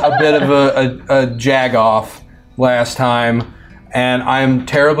I was a bit of a jag-off last time, and I'm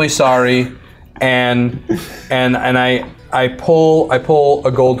terribly sorry. And I pull a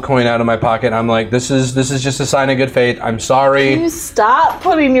gold coin out of my pocket. And I'm like, this is just a sign of good faith. I'm sorry. You stop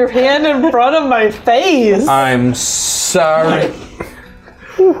putting your hand in front of my face. I'm sorry.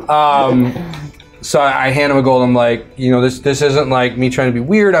 So I hand him a gold. I'm like, this isn't like me trying to be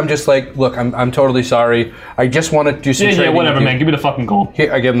weird. I'm just like, look, I'm totally sorry. I just want to do some trading. Yeah, whatever, with you. man. Give me the fucking gold.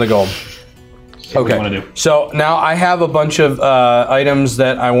 Here, I give him the gold. Okay. wanna do? So now I have a bunch of items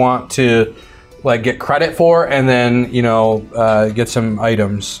that I want to like get credit for, and then get some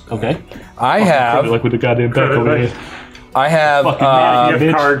items. Okay. I have. Like with the goddamn back over here. I have. Fucking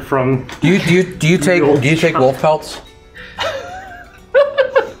gift bitch. card from. Do you take wolf pelts?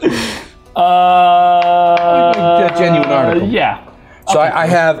 A genuine article. Yeah. So I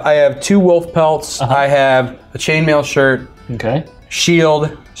have 2 wolf pelts. I have a chainmail shirt, Okay.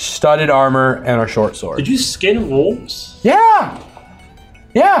 shield, studded armor, and a short sword. Did you skin wolves? Yeah.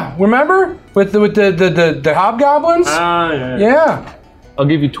 Remember with the hobgoblins? Yeah. Yeah. I'll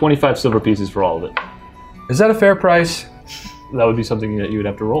give you 25 silver pieces for all of it. Is that a fair price? That would be something that you would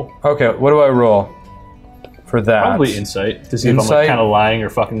have to roll. Okay. What do I roll for that? Probably insight to see if I'm Insight? like, kind of lying or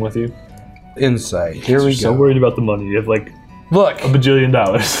fucking with you. Insight. Here we You're so go. worried about the money. You have like Look, $1 bajillion.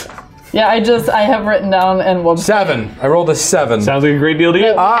 Yeah, I have written down and one 7. I rolled a 7. Sounds like a great deal to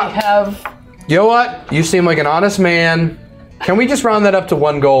you. I have. You know what? You seem like an honest man. Can we just round that up to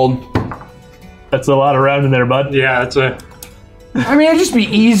 1 gold? That's a lot around in there, bud. Yeah, it's a. I mean, it'd just be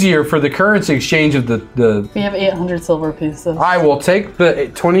easier for the currency exchange of the. We have 800 silver pieces. I will take the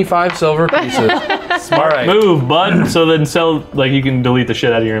 25 silver pieces. All right. Move, bud. So then sell, like you can delete the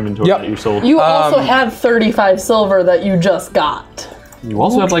shit out of your inventory Yep. that you sold. You also had 35 silver that you just got. You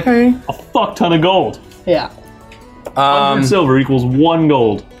also have like Okay. a fuck ton of gold. Yeah. 100 silver equals 1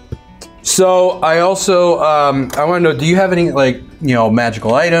 gold. So I also I want to know, do you have any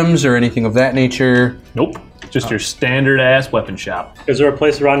magical items or anything of that nature? Nope. Just your standard ass weapon shop. Is there a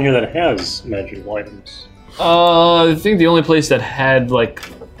place around here that has magical items? I think the only place that had like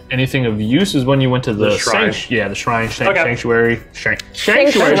anything of use is when you went to the shrine. the shrine Okay. sanctuary.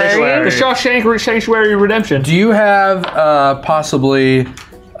 Sanctuary. The Shawshank Sanctuary Redemption. Do you have possibly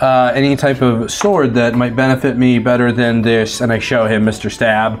any type of sword that might benefit me better than this? And I show him Mr.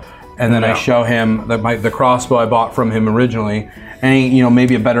 Stab, and then I No. show him the crossbow I bought from him originally. Any,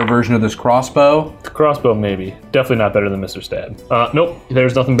 maybe a better version of this crossbow? Crossbow, maybe. Definitely not better than Mr. Stab. Nope.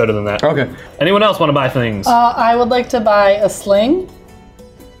 There's nothing better than that. Okay. Anyone else want to buy things? I would like to buy a sling.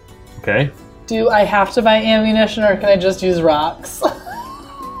 Okay. Do I have to buy ammunition or can I just use rocks?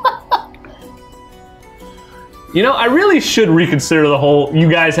 You know, I really should reconsider the whole. You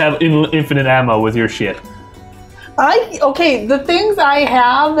guys have infinite ammo with your shit. The things I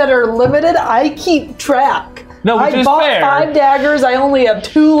have that are limited, I keep track. No, which I is bought fair. 5 daggers, I only have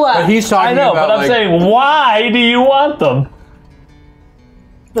 2 left. But he's talking I know, about but I'm saying, why do you want them?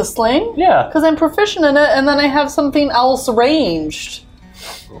 The sling? Yeah. Because I'm proficient in it, and then I have something else ranged.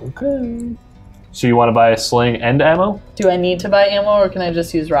 Okay. So you want to buy a sling and ammo? Do I need to buy ammo, or can I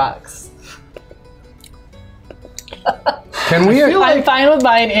just use rocks? Can we? I'm fine with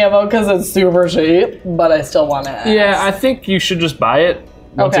buying ammo because it's super cheap, but I still want it. Yeah, I think you should just buy it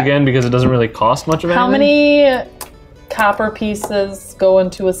once Okay. again because it doesn't really cost much of anything. How many copper pieces go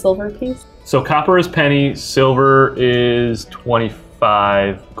into a silver piece? So copper is penny, silver is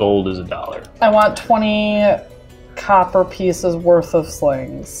 25, gold is $1. I want 20 copper pieces worth of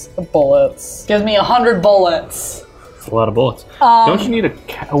slings, bullets. Gives me 100 bullets. That's a lot of bullets. Don't you need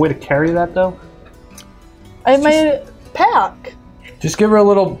a way to carry that though? I have my pack. Just give her a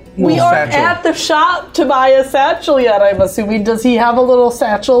little We aren't satchel. at the shop to buy a satchel yet, I'm assuming. Does he have a little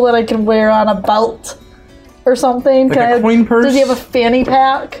satchel that I can wear on a belt or something? Like a coin purse? Does he have a fanny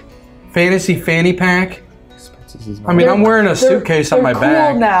pack? Fantasy fanny pack. I mean, I'm wearing a suitcase on my they're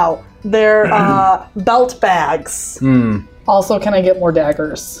back. cool now. They're belt bags. Also, can I get more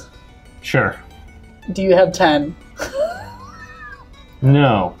daggers? Sure. Do you have 10?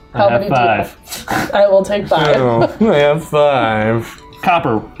 No. How I have many do you 5. I will take 5. I have 5.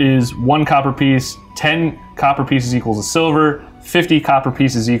 Copper is 1 copper piece. 10 copper pieces equals a silver. 50 copper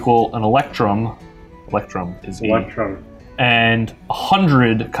pieces equal an electrum. Electrum is E. Electrum. And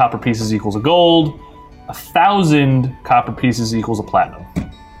 100 copper pieces equals a gold. 1,000 copper pieces equals a platinum.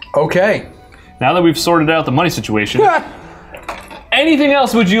 Okay. Now that we've sorted out the money situation, anything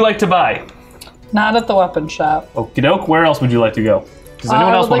else would you like to buy? Not at the weapon shop. Okie doke, where else would you like to go? Does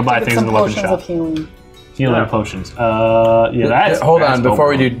anyone else want to buy things in the weapon shop? Of healing. Healing potions. That's Hold on, fast before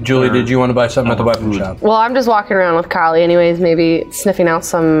we over. do, Julie, did you want to buy something at the weapon food. shop? Well, I'm just walking around with Kali anyways, maybe sniffing out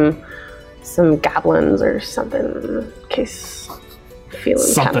some goblins or something in case I'm feeling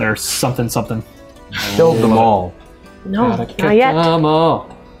Something kinda- or something. Killed them all. No, Gotta not kick yet. them all.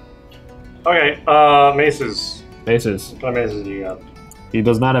 Okay, maces. Bases. What kind of maces do you got? He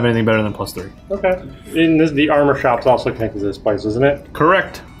does not have anything better than +3. Okay. In this, the armor shop's also connected to this place, isn't it?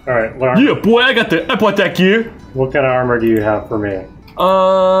 Correct. All right. What armor, Yeah, boy, I bought that gear. What kind of armor do you have for me?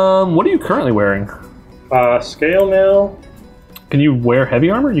 What are you currently wearing? Scale mail. Can you wear heavy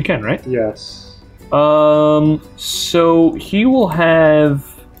armor? You can, right? Yes. So he will have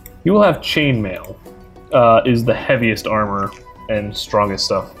chainmail. Is the heaviest armor and strongest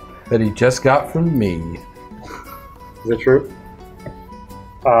stuff. That he just got from me. Is it true?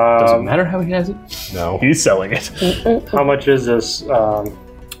 Doesn't matter how he has it. No. He's selling it. How much is this?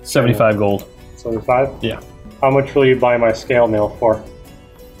 75 gold. 75. Yeah. How much will you buy my scale mail for?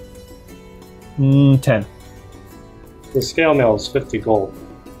 10. The scale mail is 50 gold.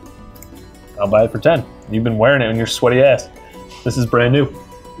 I'll buy it for 10. You've been wearing it on your sweaty ass. This is brand new.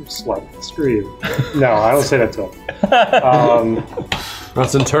 Slut. Screw you. No, I don't say that to him.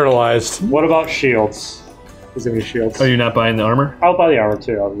 That's internalized. What about shields? Is there any shields? Oh, you're not buying the armor? I'll buy the armor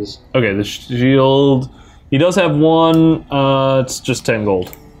too. I'll just. Okay, the shield. He does have one. It's just 10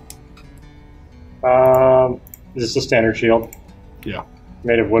 gold. Is this a standard shield? Yeah.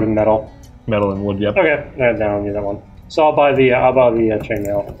 Made of wood and metal. Metal and wood, yep. Okay, no, I don't need that one. So I'll buy the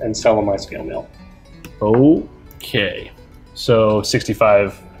chainmail and sell them my scale mail. Okay. So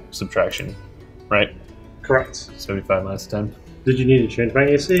 65 subtraction, right? Correct. 75 minus 10. Did you need to change my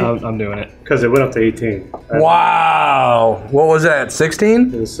AC? I'm doing it. Because it went up to 18. Wow. What was that?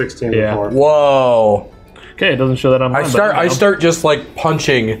 16? It was 16 Yeah. before. Whoa. Okay, it doesn't show that on mine. I start just like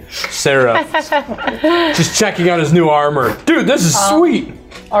punching Sarah. Just checking out his new armor. Dude, this is sweet.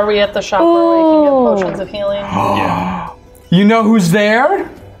 Are we at the shop where we can get potions of healing? Yeah. You know who's there?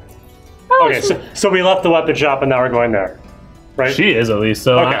 Okay, so we left the weapon shop and now we're going there. Right? She is, at least.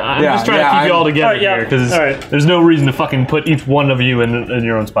 So Okay. I'm Yeah, just trying yeah, to keep you all together Alright, yeah. here, because Alright. there's no reason to fucking put each one of you in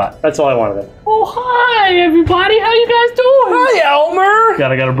your own spot. That's all I wanted. Oh, hi, everybody. How you guys doing? Hi, Elmer.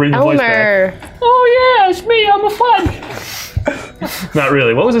 Gotta bring the voice back. Elmer. Oh, yeah, it's me. I'm a Fudge. Not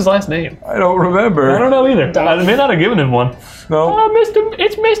really. What was his last name? I don't remember. I don't know either. I may not have given him one. No.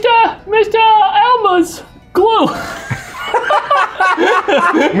 It's Mr. Elmer's glue.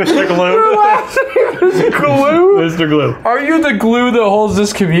 Mr. Glue. Glue? Mr. Glue. Are you the glue that holds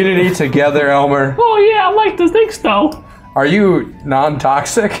this community together, Elmer? Oh, yeah, I like to think so. Are you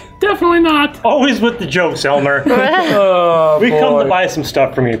non-toxic? Definitely not. Always with the jokes, Elmer. Oh, We come boy. to buy some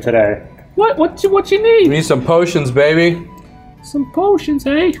stuff from you today. What you We need? need some potions, baby. Some potions,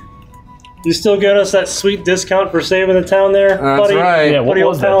 eh? You still giving us that sweet discount for saving the town there, That's buddy? right. Yeah, what Buddy,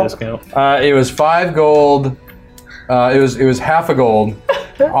 was old pal? that discount? It was 5 gold. It was half a gold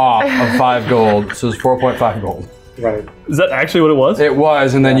off of 5 gold, so it was 4.5 gold. Right. Is that actually what it was? It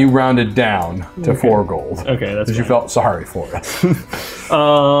was, and then you rounded down to 4 gold Okay, that's because you felt sorry for us.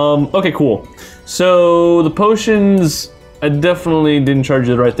 okay, cool. So the potions, I definitely didn't charge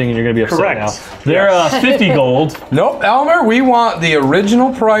you the right thing, and you're gonna be upset Correct. now. They're 50 gold. Nope, Elmer, we want the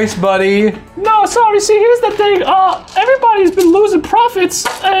original price, buddy. No, sorry. See, here's the thing. Everybody's been losing profits,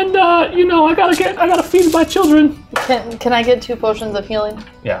 and I gotta feed my children. Can I get 2 potions of healing?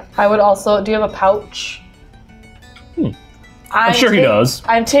 Yeah, I would also. Do you have a pouch? I'm sure he does.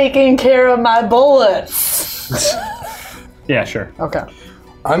 I'm taking care of my bullets. Yeah, sure. Okay.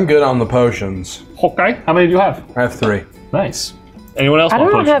 I'm good on the potions. Okay. How many do you have? I have 3. Nice. Anyone else I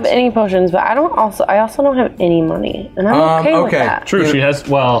want don't potions? have any potions, but I also don't have any money, and I'm okay with okay. that. True. She has.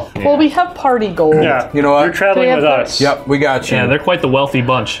 Well. Yeah. Well, we have party gold. Yeah. You know what? You're traveling Do we with have us. Yep, we got you. Yeah, they're quite the wealthy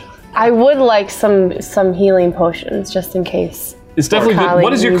bunch. I would like some healing potions just in case. It's definitely good. Kylie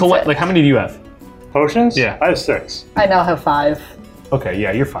What is your needs collect? it. Like, how many do you have? Potions? Yeah. I have 6. I now have 5. Okay,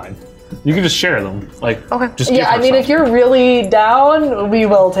 yeah, you're fine. You can just share them. Like, Okay. just give Yeah, her I mean, some. if you're really down, we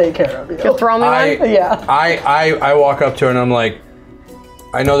will take care of you. You'll throw me one? Yeah. I walk up to her and I'm like,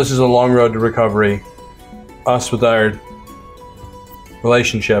 I know this is a long road to recovery. Us with our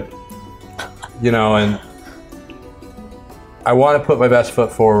relationship, and I want to put my best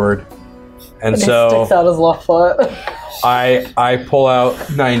foot forward. And He so sticks out his left foot. I pull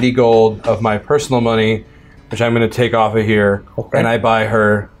out 90 gold of my personal money, which I'm going to take off of here, and I buy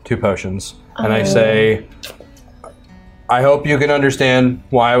her 2 potions. And I say, I hope you can understand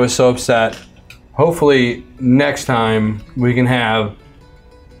why I was so upset. Hopefully, next time we can have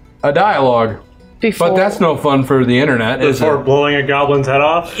a dialogue. Before. But that's no fun for the internet, is Before it? blowing a goblin's head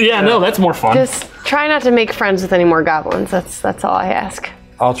off. Yeah, no, that's more fun. Just try not to make friends with any more goblins. That's all I ask.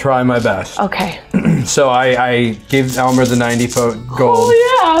 I'll try my best. Okay. So I give Elmer the 90 gold.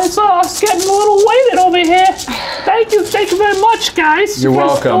 Oh yeah, it's getting a little weighted over here. Thank you very much, guys. You're You guys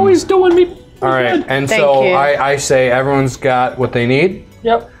welcome. Always doing me. All right, and Thank so you. I say everyone's got what they need.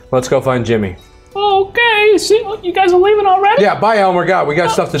 Yep. Let's go find Jimmy. Okay, see, you guys are leaving already? Yeah, bye Elmer. God, we got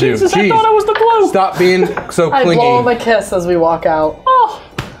stuff to do. Jesus, Jeez. I thought I was the glue. Stop being so I blow him clingy. a kiss as we walk out. Oh.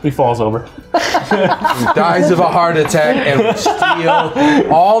 He falls over. Dies of a heart attack and we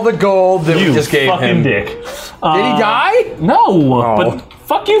steal all the gold that we You just gave fucking him. dick. Did he die? No, but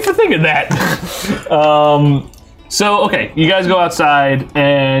fuck you for thinking that. So, okay, you guys go outside,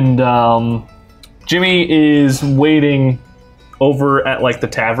 and Jimmy is waiting over at, like, the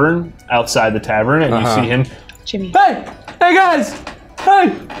tavern, outside the tavern, and you see him. Jimmy. Hey! Hey, guys!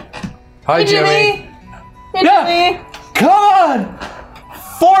 Hey! Hi, Jimmy. Hey, Yeah. Jimmy. Come on!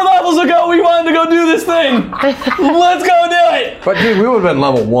 4 levels ago, we wanted to go do this thing! Let's go do it! But dude, we would have been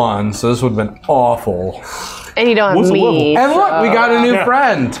level 1, so this would have been awful. And you don't have What's the me. And look, we got a new Yeah.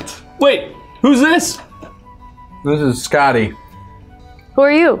 friend. Wait, who's this? This is Scotty. Who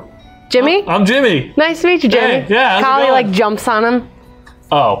are you? Jimmy? I'm Jimmy. Nice to meet you, Jimmy. Hey, yeah, how's it Kali, going? like, jumps on him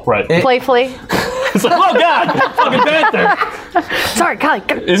Oh, right. playfully. It's like, oh god, fucking panther. Sorry, Kali.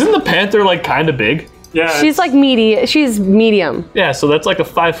 come- Isn't the panther like kind of big? Yeah. She's like she's medium. Yeah, so that's like a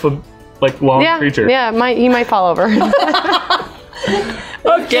 5 foot like long Yeah, creature. yeah, he might fall over.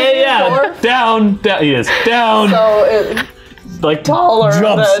 Okay, yeah. Down. He is down. So it, Like taller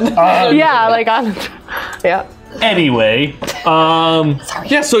jumps. than- on. yeah, like on. Yeah. Anyway,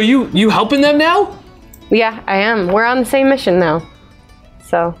 yeah. So you helping them now? Yeah, I am. We're on the same mission now.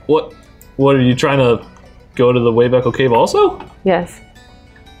 So, What are you trying to go to the Waybeckle Cave also? yes.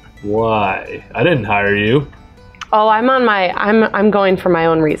 Why? I didn't hire you. Oh, I'm going for my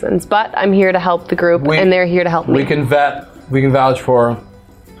own reasons, but I'm here to help the group, and they're here to help me. We can vouch for her.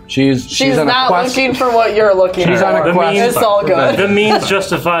 She's on a not quest. looking for what you're looking She's for. on a quest. It's all good. The means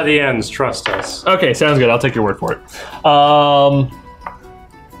justify the ends. Trust us. Okay, sounds good. I'll take your word for it.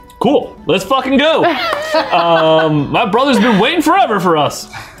 Cool. Let's fucking go. My brother's been waiting forever for us.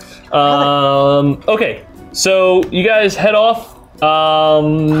 Okay, so you guys head off,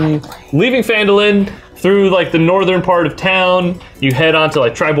 leaving Phandalin through like the northern part of town. You head onto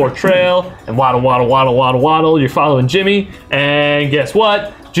like Triboar Trail and waddle. You're following Jimmy, and guess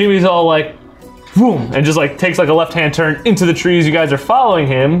what? Jimmy's all like, boom, and just like takes like a left-hand turn into the trees. You guys are following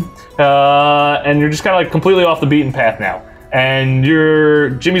him, and you're just kind of like completely off the beaten path now. And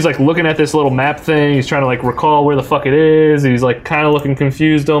Jimmy's like looking at this little map thing. He's trying to like recall where the fuck it is. He's like kind of looking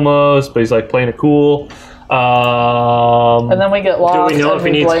confused almost, but he's like playing it cool. And then we get Do lost. we know and if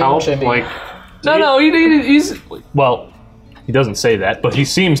he needs blame help? Jimmy. Like, No, he's well, he doesn't say that, but he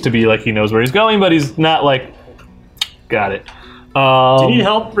seems to be like he knows where he's going, but he's not like got it. do you need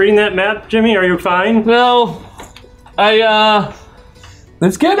help reading that map, Jimmy? Are you fine? No,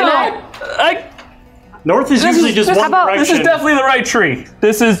 Let's get it. I North is usually just one about- direction. this is definitely the right tree.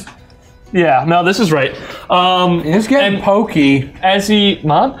 This is this is right. It's getting and- pokey. As he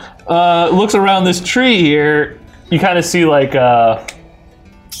looks around this tree here, you kind of see like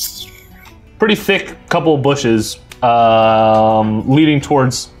pretty thick couple of bushes leading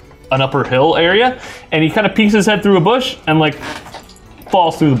towards an upper hill area, and he kind of peeks his head through a bush and like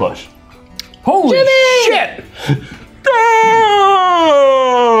falls through the bush. Holy shit!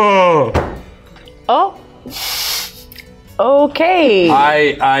 Oh. Okay.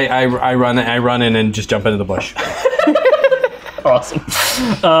 I run in and just jump into the bush. Awesome.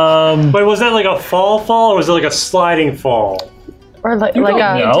 Wait, was that like a fall, or was it like a sliding fall? Or like a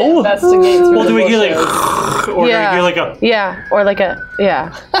No. Investigate through Well, do we the hear like, bushes. or do we yeah, hear like a? yeah, or like a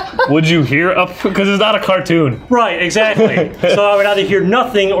Would you hear up? Because it's not a cartoon. Right, exactly. So I would either hear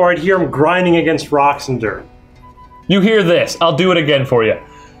nothing, or I'd hear him grinding against rocks and dirt. You hear this? I'll do it again for you.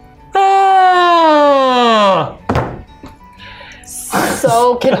 Ah!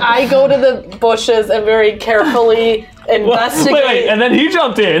 So can I go to the bushes and very carefully investigate? Wait, and then he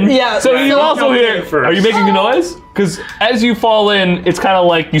jumped in. Yeah, So you so- also Jumped hear. in first. Are you making a noise? Because as you fall in, it's kind of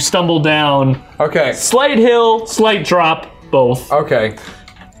like you stumble down. Okay. Slight hill, slight drop, both. Okay.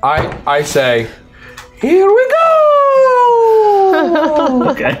 I say, here we go!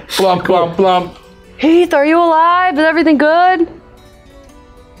 Okay. Plump, plump, plump. Heath, are you alive? Is everything good?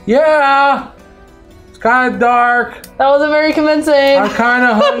 Yeah. It's kind of dark. That wasn't very convincing. I'm kind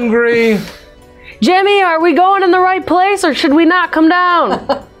of hungry. Jimmy, are we going in the right place or should we not come down?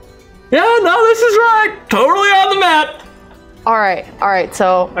 Yeah, no, this is right. Totally on the map. all right,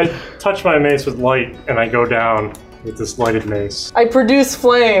 so I touch my mace with light, and I go down with this lighted mace. I produce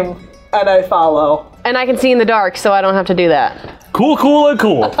flame and I follow. and I can see in the dark, so I don't have to do that. Cool.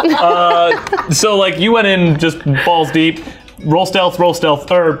 So like you went in just balls deep. Roll stealth,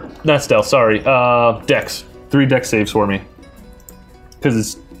 or not stealth, sorry. Dex. 3 dex saves for me. Because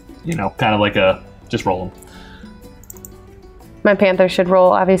it's, kind of like a, just roll them. My panther should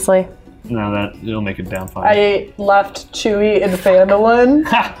roll, obviously. No, it'll make it down 5. I left Chewie in Phandalin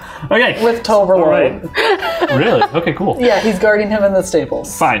Okay. with Toverlord. Really? Okay, cool. Yeah, he's guarding him in the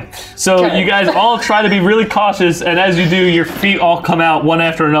stables. Fine. So Okay. you guys all try to be really cautious, and as you do, your feet all come out one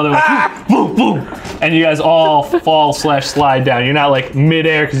after another, like, boom, boom, and you guys all fall / slide down. You're not like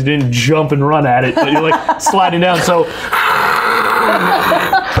midair because you didn't jump and run at it, but you're like sliding down. So,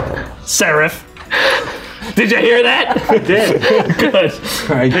 Seraph, did you hear that? I did. Good.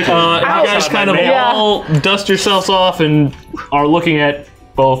 And you guys kind of all dust yourselves off and are looking at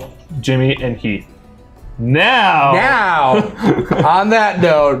both Jimmy and Heath. Now, on that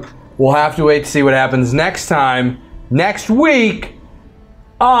note, we'll have to wait to see what happens next time, next week,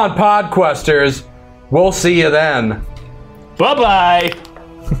 on Podquesters. We'll see you then. Bye-bye.